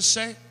did he just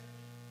say?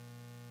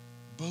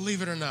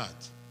 Believe it or not.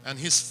 And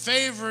his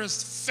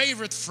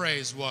favorite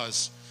phrase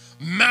was,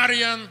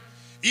 Marian,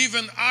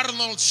 even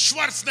Arnold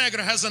Schwarzenegger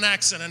has an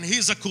accent and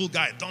he's a cool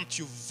guy. Don't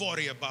you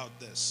worry about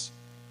this.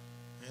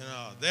 You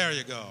know, there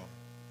you go.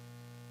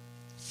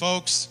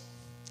 Folks,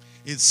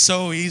 it's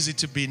so easy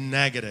to be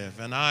negative,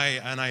 and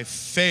I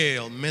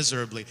fail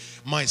miserably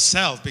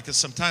myself because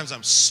sometimes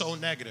I'm so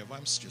negative.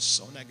 I'm just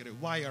so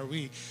negative. Why are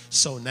we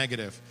so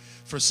negative?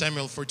 1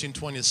 Samuel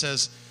 14:20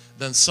 says,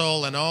 "Then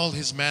Saul and all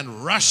his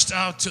men rushed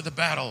out to the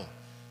battle."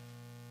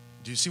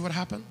 Do you see what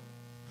happened?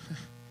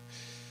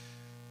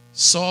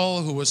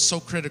 Saul, who was so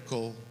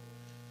critical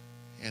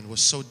and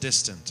was so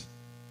distant,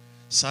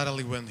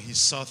 suddenly when he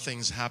saw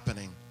things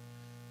happening,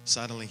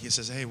 suddenly he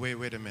says, hey,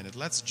 wait a minute,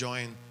 let's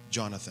join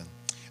Jonathan.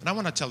 And I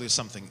want to tell you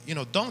something. You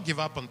know, don't give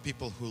up on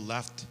people who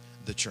left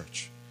the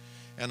church.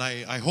 And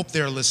I hope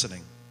they're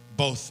listening,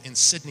 both in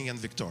Sydney and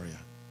Victoria.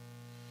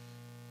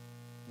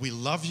 We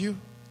love you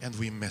and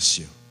we miss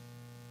you.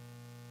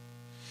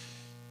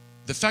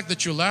 The fact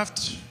that you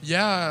left,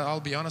 yeah, I'll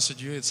be honest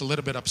with you, it's a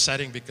little bit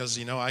upsetting because,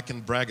 you know, I can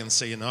brag and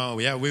say, you know,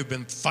 yeah, we've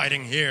been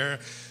fighting here,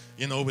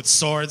 you know, with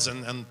swords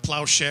and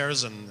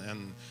plowshares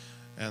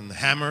and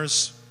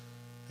hammers.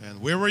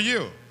 And where were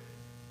you?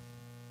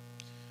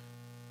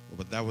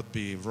 But that would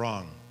be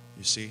wrong,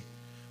 you see.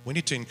 We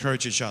need to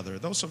encourage each other.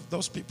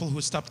 Those people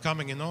who stopped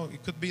coming, you know,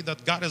 it could be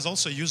that God is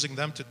also using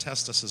them to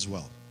test us as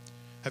well.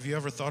 Have you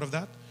ever thought of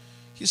that?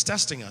 He's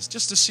testing us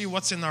just to see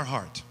what's in our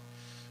heart.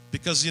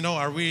 Because, you know,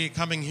 are we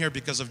coming here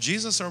because of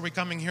Jesus, or are we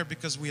coming here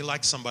because we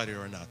like somebody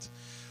or not?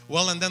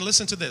 Well, and then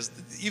listen to this,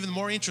 even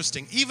more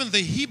interesting. Even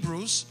the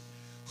Hebrews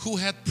who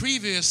had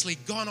previously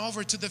gone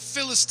over to the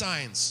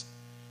Philistines.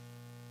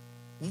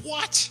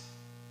 What?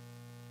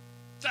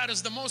 That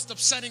is the most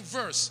upsetting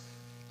verse.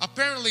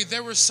 Apparently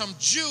there were some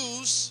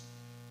Jews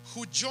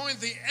who joined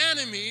the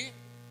enemy.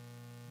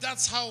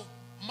 That's how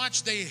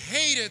much they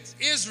hated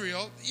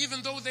Israel,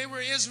 even though they were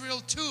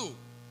Israel too.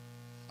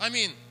 I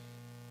mean,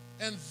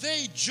 and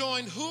they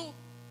joined who?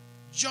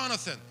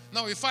 Jonathan.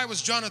 Now, if I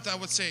was Jonathan, I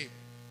would say,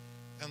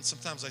 and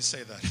sometimes I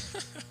say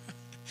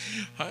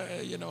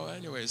that. You know,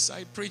 anyways,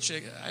 I preach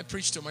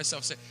to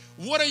myself, say,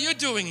 what are you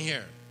doing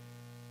here?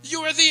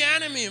 You are the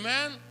enemy,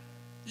 man.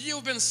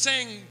 You've been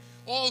saying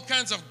all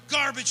kinds of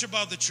garbage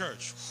about the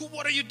church.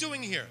 What are you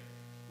doing here?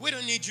 We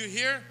don't need you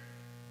here.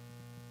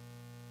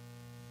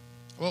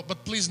 Well,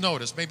 but please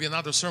notice, maybe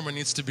another sermon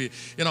needs to be,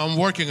 you know, I'm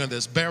working on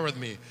this. Bear with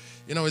me.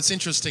 You know, it's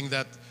interesting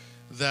that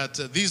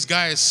these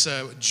guys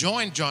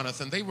joined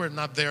Jonathan. They were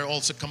not there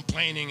also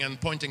complaining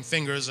and pointing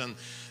fingers and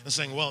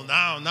saying, well,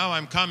 now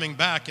I'm coming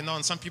back, you know,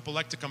 and some people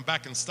like to come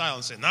back in style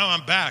and say, now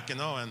I'm back, you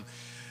know,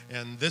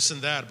 and this and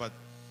that.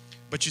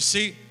 But you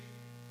see,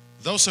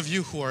 those of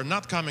you who are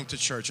not coming to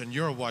church and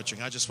you're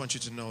watching, I just want you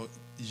to know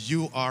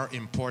you are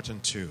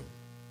important too.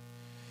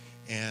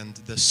 And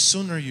the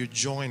sooner you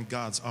join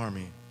God's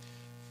army,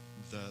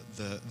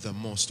 the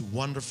most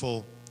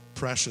wonderful,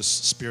 precious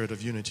spirit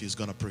of unity is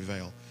going to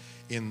prevail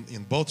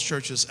in both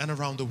churches and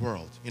around the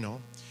world, you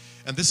know.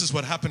 And this is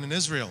what happened in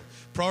Israel.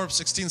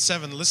 Proverbs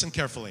 16:7, listen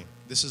carefully.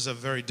 This is a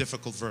very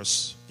difficult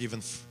verse,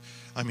 even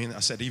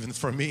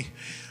for me,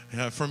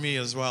 for me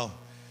as well.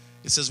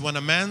 It says, when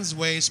a man's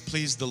ways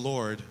please the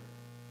Lord,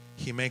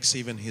 he makes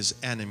even his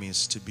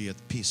enemies to be at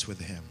peace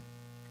with him.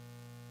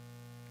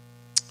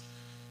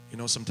 You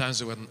know,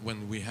 sometimes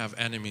when we have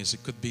enemies,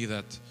 it could be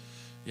that,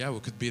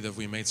 it could be that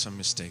we made some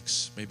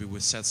mistakes. Maybe we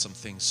said some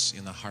things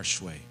in a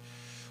harsh way.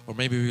 Or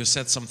maybe we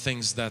said some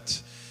things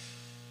that,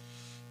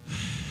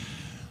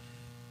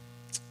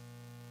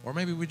 or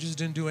maybe we just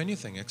didn't do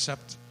anything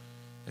except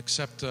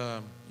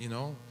you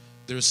know,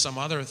 there's some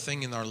other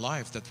thing in our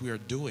life that we are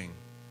doing.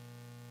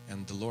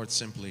 And the Lord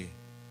simply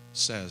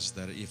says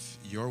that if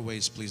your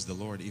ways please the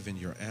Lord, even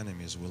your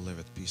enemies will live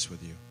at peace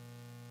with you.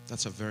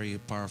 That's a very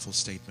powerful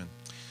statement.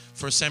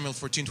 1 Samuel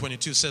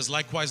 14:22 says,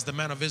 likewise the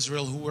men of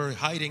Israel who were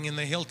hiding in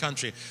the hill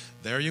country,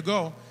 there you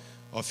go,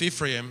 of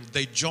Ephraim,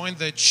 they joined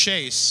the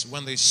chase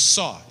when they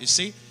saw. You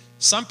see,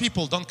 some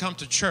people don't come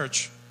to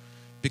church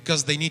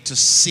because they need to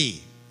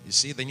see. You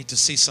see, they need to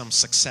see some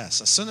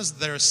success. As soon as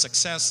there is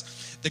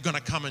success, they're going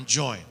to come and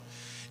join.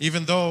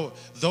 Even though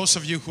those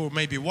of you who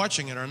may be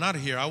watching and are not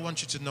here, I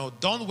want you to know,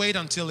 don't wait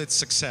until it's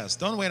success.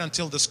 Don't wait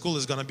until the school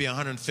is going to be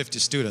 150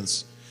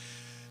 students.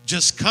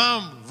 Just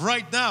come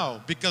right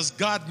now because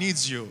God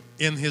needs you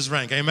in His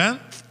rank. Amen?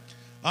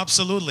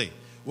 Absolutely.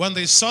 When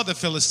they saw the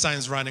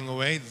Philistines running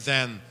away,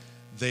 then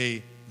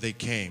they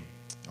came.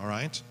 All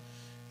right?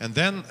 And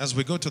then as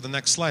we go to the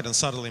next slide, and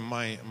suddenly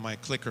my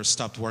clicker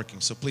stopped working.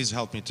 So please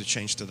help me to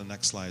change to the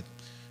next slide.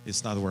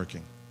 It's not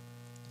working.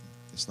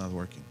 It's not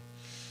working.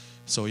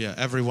 So yeah,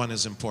 everyone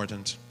is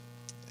important.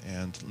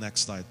 And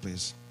next slide,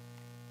 please.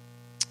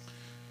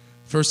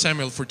 1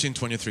 Samuel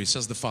 14:23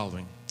 says the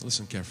following.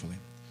 Listen carefully.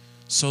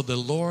 So the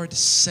Lord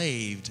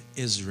saved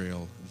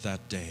Israel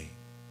that day.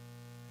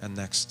 And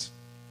next.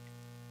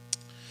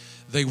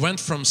 They went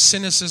from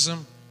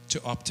cynicism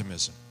to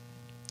optimism.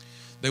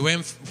 They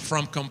went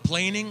from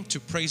complaining to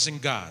praising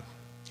God.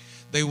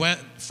 They went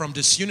from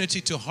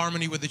disunity to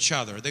harmony with each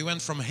other. They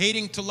went from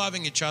hating to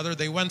loving each other.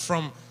 They went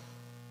from,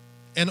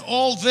 and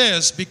all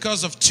this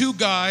because of two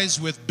guys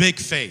with big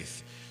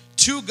faith.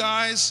 Two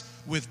guys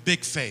with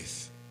big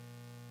faith.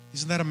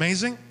 Isn't that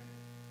amazing?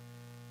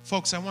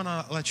 Folks, I want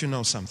to let you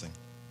know something.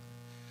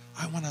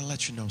 I want to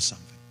let you know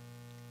something.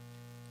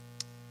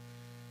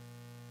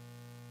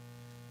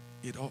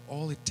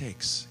 All it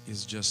takes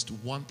is just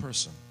one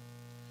person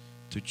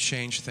to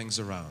change things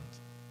around,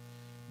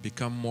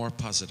 become more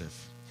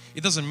positive.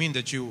 It doesn't mean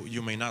that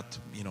you may not,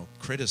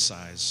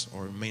 criticize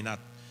or may not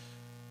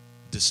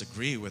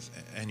disagree with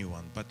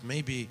anyone, but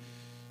maybe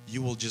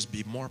you will just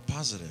be more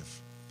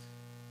positive.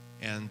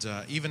 And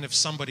even if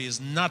somebody is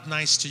not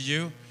nice to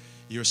you,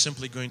 you're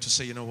simply going to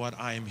say, you know what,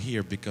 I am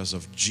here because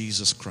of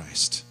Jesus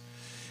Christ.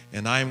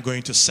 And I am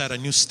going to set a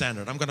new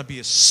standard. I'm going to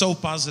be so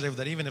positive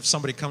that even if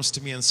somebody comes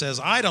to me and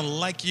says, I don't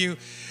like you,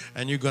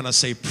 and you're going to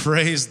say,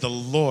 praise the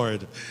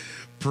Lord.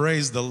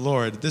 Praise the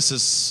Lord. This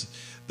is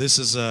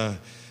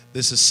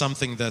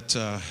something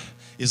that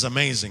is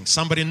amazing.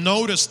 Somebody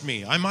noticed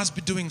me. I must be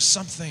doing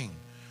something,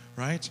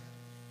 right?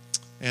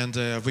 And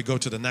if we go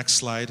to the next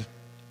slide.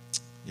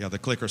 Yeah, the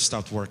clicker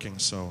stopped working.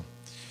 So,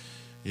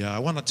 yeah, I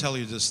want to tell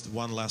you just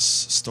one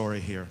last story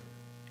here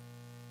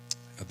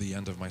at the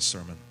end of my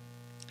sermon.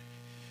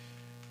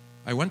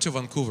 I went to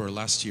Vancouver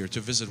last year to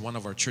visit one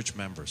of our church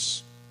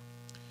members.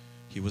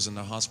 He was in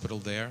the hospital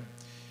there.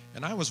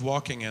 And I was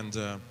walking and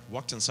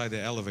walked inside the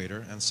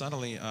elevator, and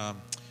suddenly a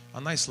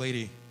nice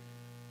lady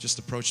just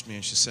approached me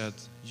and she said,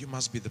 you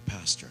must be the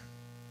pastor.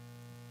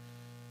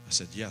 I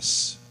said,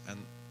 yes. And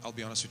I'll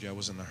be honest with you, I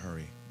was in a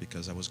hurry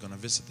because I was going to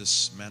visit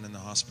this man in the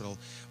hospital,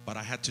 but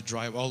I had to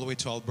drive all the way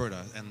to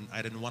Alberta, and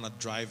I didn't want to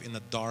drive in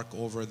the dark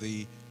over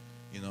the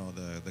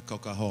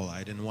Coca-Cola.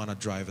 I didn't want to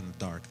drive in the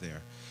dark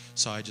there.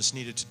 So I just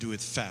needed to do it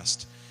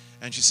fast.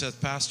 And she said,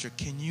 Pastor,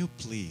 can you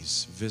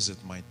please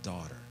visit my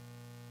daughter?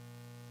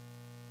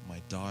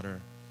 My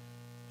daughter,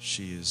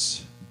 she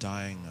is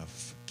dying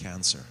of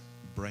cancer,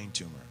 brain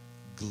tumor,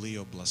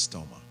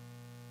 glioblastoma.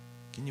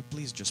 Can you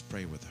please just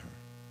pray with her?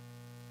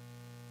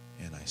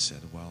 And I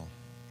said, well,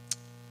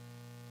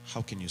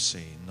 how can you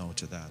say no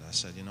to that? I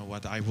said, you know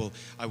what, I will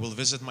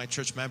visit my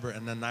church member,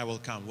 and then I will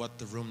come. What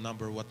the room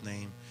number, what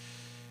name?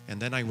 And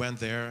then I went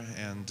there,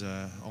 and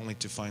only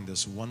to find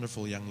this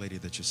wonderful young lady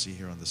that you see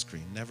here on the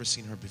screen. Never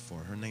seen her before.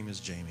 Her name is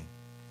Jamie.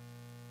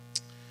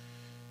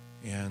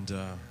 And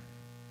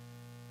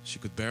she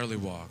could barely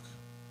walk.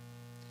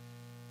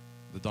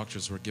 The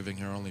doctors were giving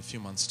her only a few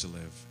months to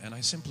live. And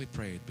I simply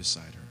prayed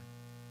beside her.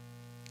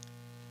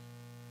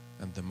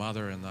 And the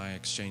mother and I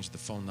exchanged the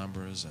phone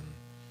numbers.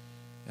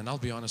 And I'll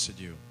be honest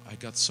with you, I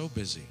got so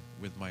busy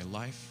with my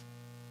life.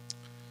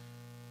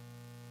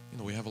 You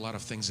know, we have a lot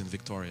of things in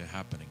Victoria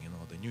happening. You know,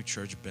 the new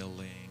church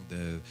building,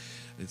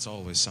 it's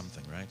always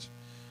something, right?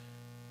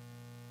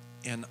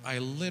 And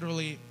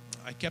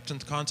I kept in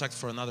contact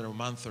for another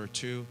month or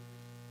two.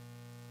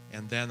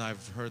 And then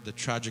I've heard the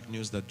tragic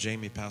news that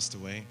Jamie passed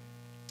away.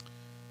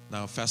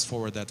 Now fast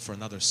forward that for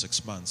another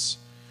 6 months.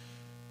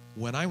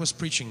 When I was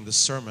preaching the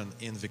sermon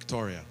in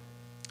Victoria,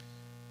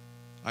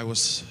 I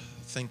was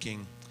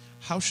thinking,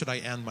 how should I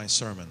end my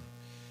sermon?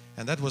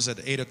 And that was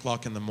at 8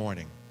 o'clock in the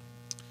morning.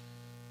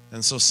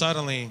 And so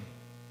I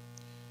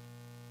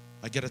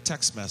get a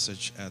text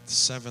message at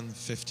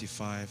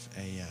 7:55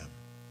 a.m.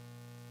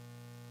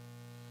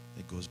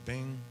 It goes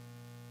bing.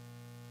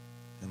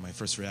 And my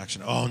first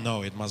reaction, oh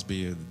no, it must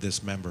be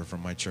this member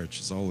from my church.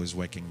 It's always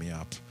waking me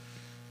up.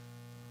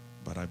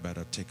 But I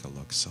better take a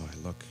look. So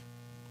I look.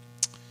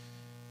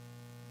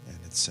 And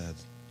it said,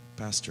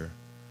 Pastor,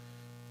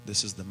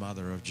 this is the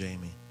mother of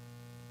Jamie.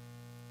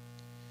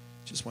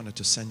 Just wanted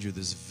to send you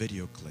this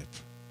video clip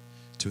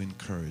to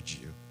encourage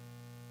you.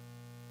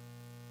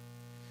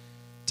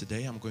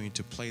 Today I'm going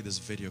to play this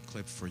video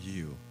clip for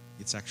you.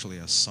 It's actually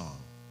a song.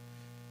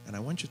 And I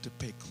want you to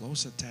pay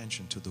close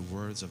attention to the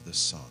words of this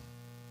song.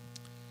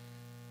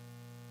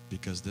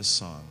 Because this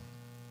song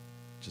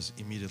just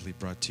immediately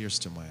brought tears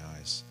to my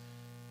eyes.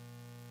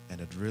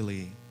 And it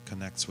really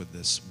connects with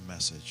this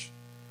message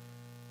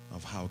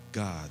of how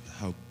God,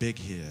 how big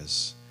He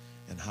is,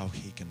 and how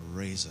He can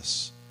raise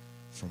us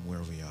from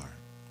where we are.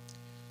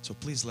 So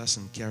please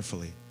listen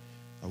carefully.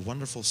 A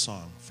wonderful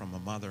song from a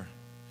mother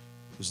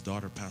whose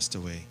daughter passed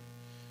away.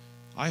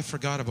 I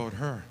forgot about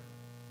her,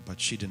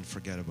 but she didn't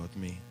forget about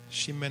me.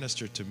 She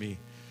ministered to me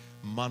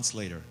months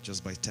later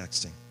just by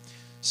texting.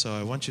 So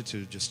I want you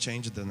to just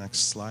change the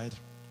next slide.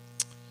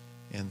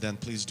 And then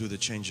please do the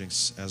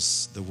changings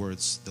as the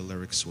words, the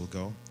lyrics will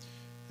go.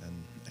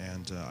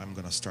 and I'm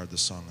going to start the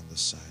song on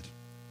this side.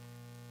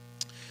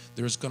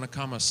 There's going to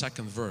come a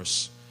second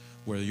verse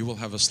where you will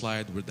have a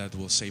slide that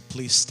will say,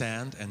 please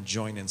stand and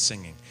join in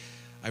singing.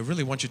 I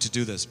really want you to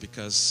do this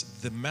because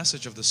the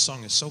message of the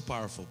song is so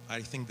powerful.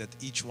 I think that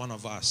each one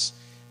of us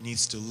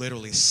needs to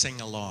literally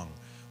sing along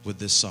with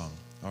this song.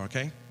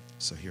 Okay?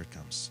 So here it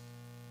comes.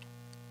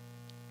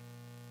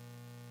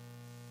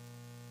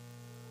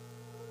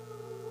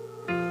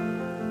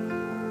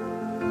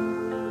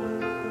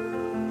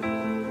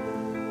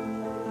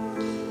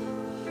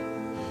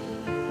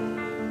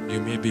 You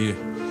may be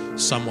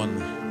someone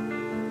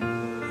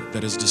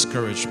that is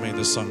discouraged. May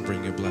the song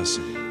bring you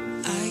blessing.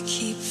 I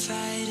keep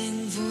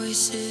fighting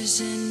voices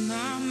in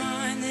my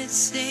mind that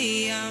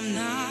say I'm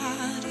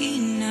not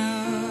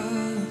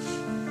enough.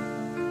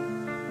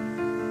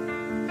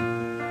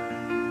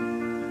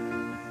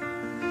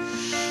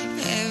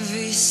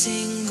 Every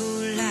single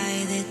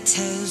lie that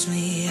tells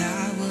me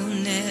I will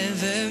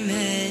never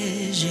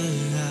measure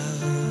up.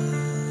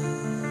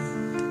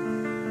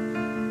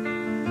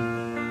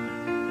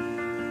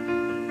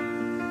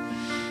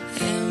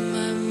 Am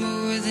I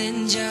more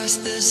than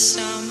just the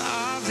sum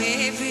of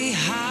every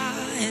high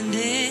and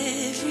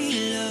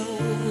every low?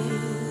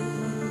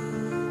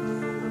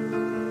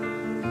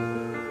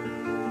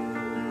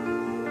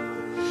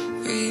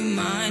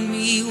 Remind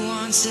me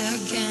once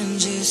again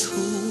just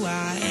who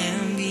I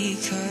am,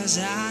 because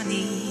I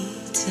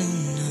need to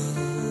know.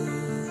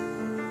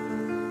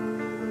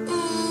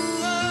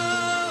 Ooh,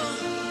 oh,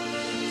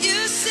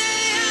 you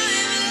say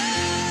I'm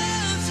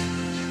loved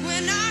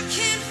when I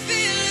can't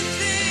feel a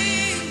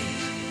thing.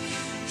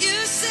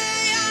 You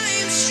say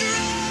I'm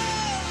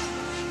strong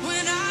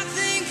when I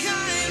think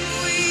I'm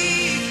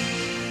weak.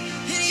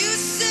 And you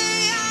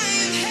say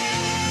I'm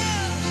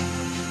held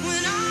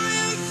when I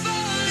am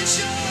falling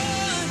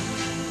short.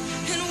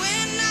 And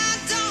when I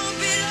don't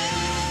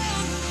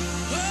belong,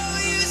 oh,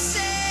 you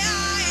say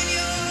I'm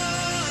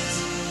yours.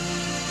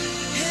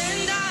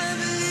 And I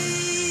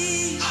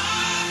believe,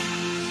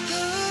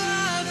 oh,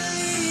 I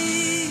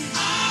believe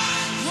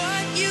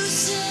what you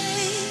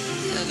say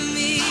of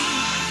me.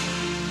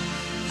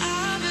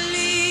 I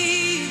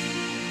believe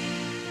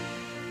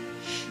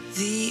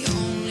the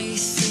only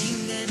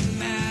thing that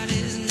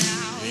matters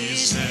now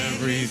is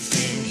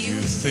everything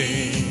you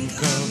think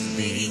of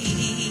me.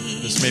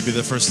 This may be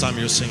the first time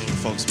you're singing,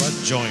 folks, but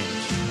join.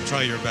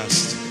 Try your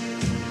best.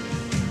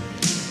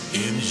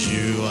 In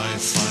you I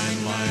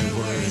find my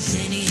worth,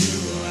 in you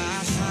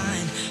I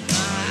find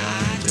my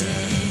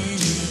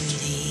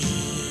identity.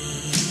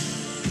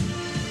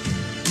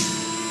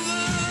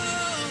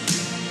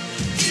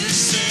 You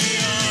say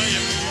I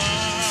am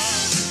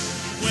loved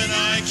when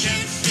I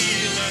can't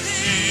feel a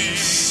thing.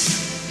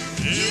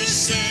 You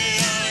say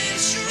I am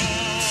strong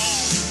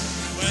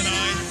when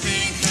I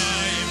think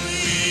I am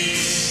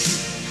weak.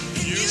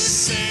 You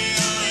say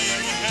I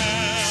am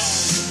held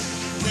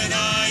when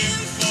I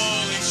am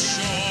falling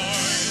short.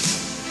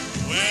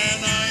 When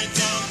I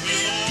don't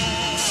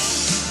belong,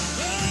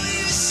 oh,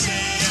 you say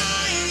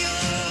I am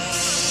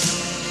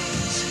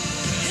yours.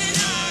 And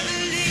I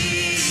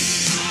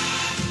believe,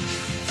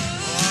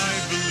 oh, I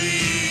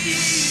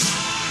believe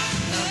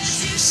what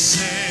you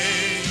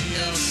say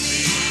of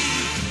me.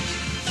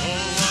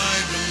 Oh, I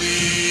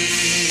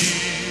believe.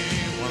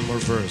 One more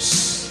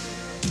verse.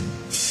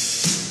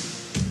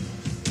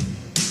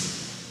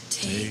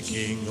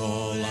 Taking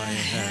all I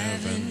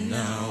have and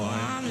now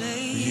I'm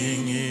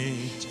laying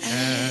it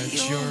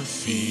at your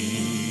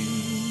feet.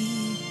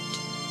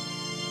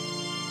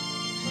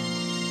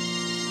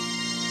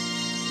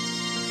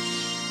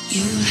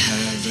 You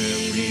have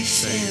every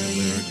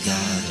failure,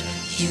 God.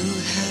 You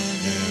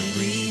have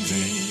every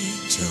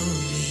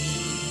victory.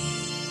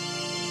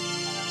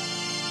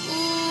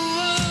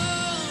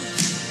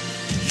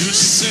 You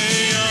say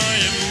I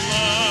am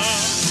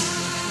loved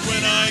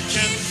when I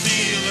can't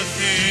feel a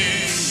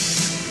thing.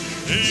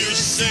 You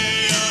say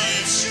I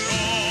am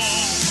strong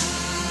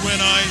when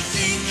I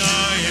think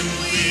I am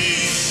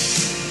weak.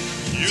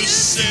 You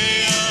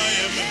say I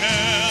am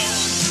held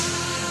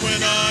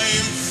when I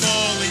am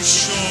falling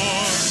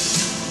short.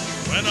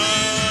 When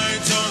I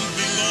don't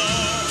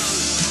belong,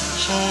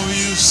 oh,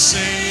 you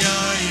say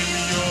I am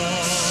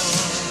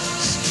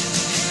yours.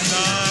 And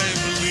I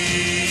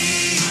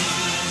believe,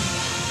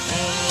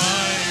 oh,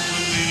 I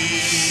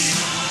believe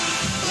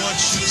what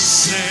you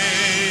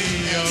say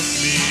of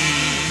me.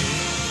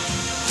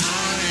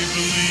 I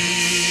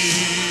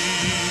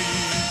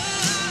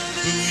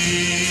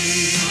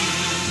believe,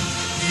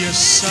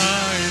 yes,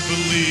 I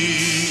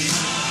believe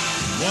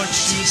what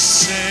you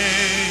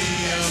say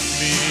of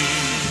me.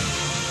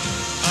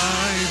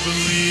 I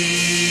believe.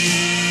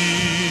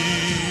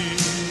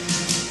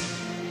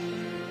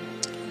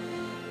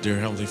 Dear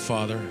Heavenly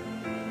Father,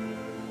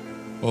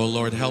 oh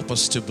Lord, help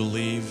us to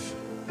believe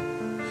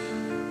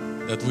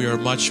that we are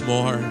much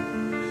more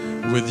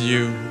with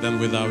you than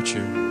without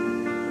you.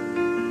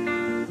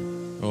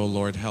 Oh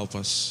Lord, help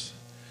us.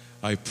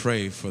 I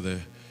pray for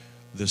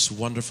this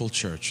wonderful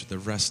church, the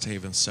Rest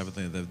Haven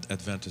Seventh-day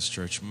Adventist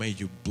Church. May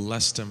you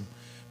bless them.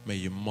 May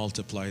you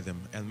multiply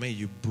them, and may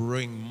you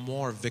bring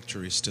more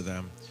victories to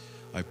them.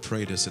 I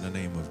pray this in the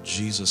name of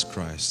Jesus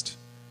Christ.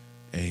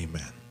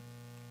 Amen.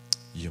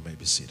 You may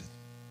be seated.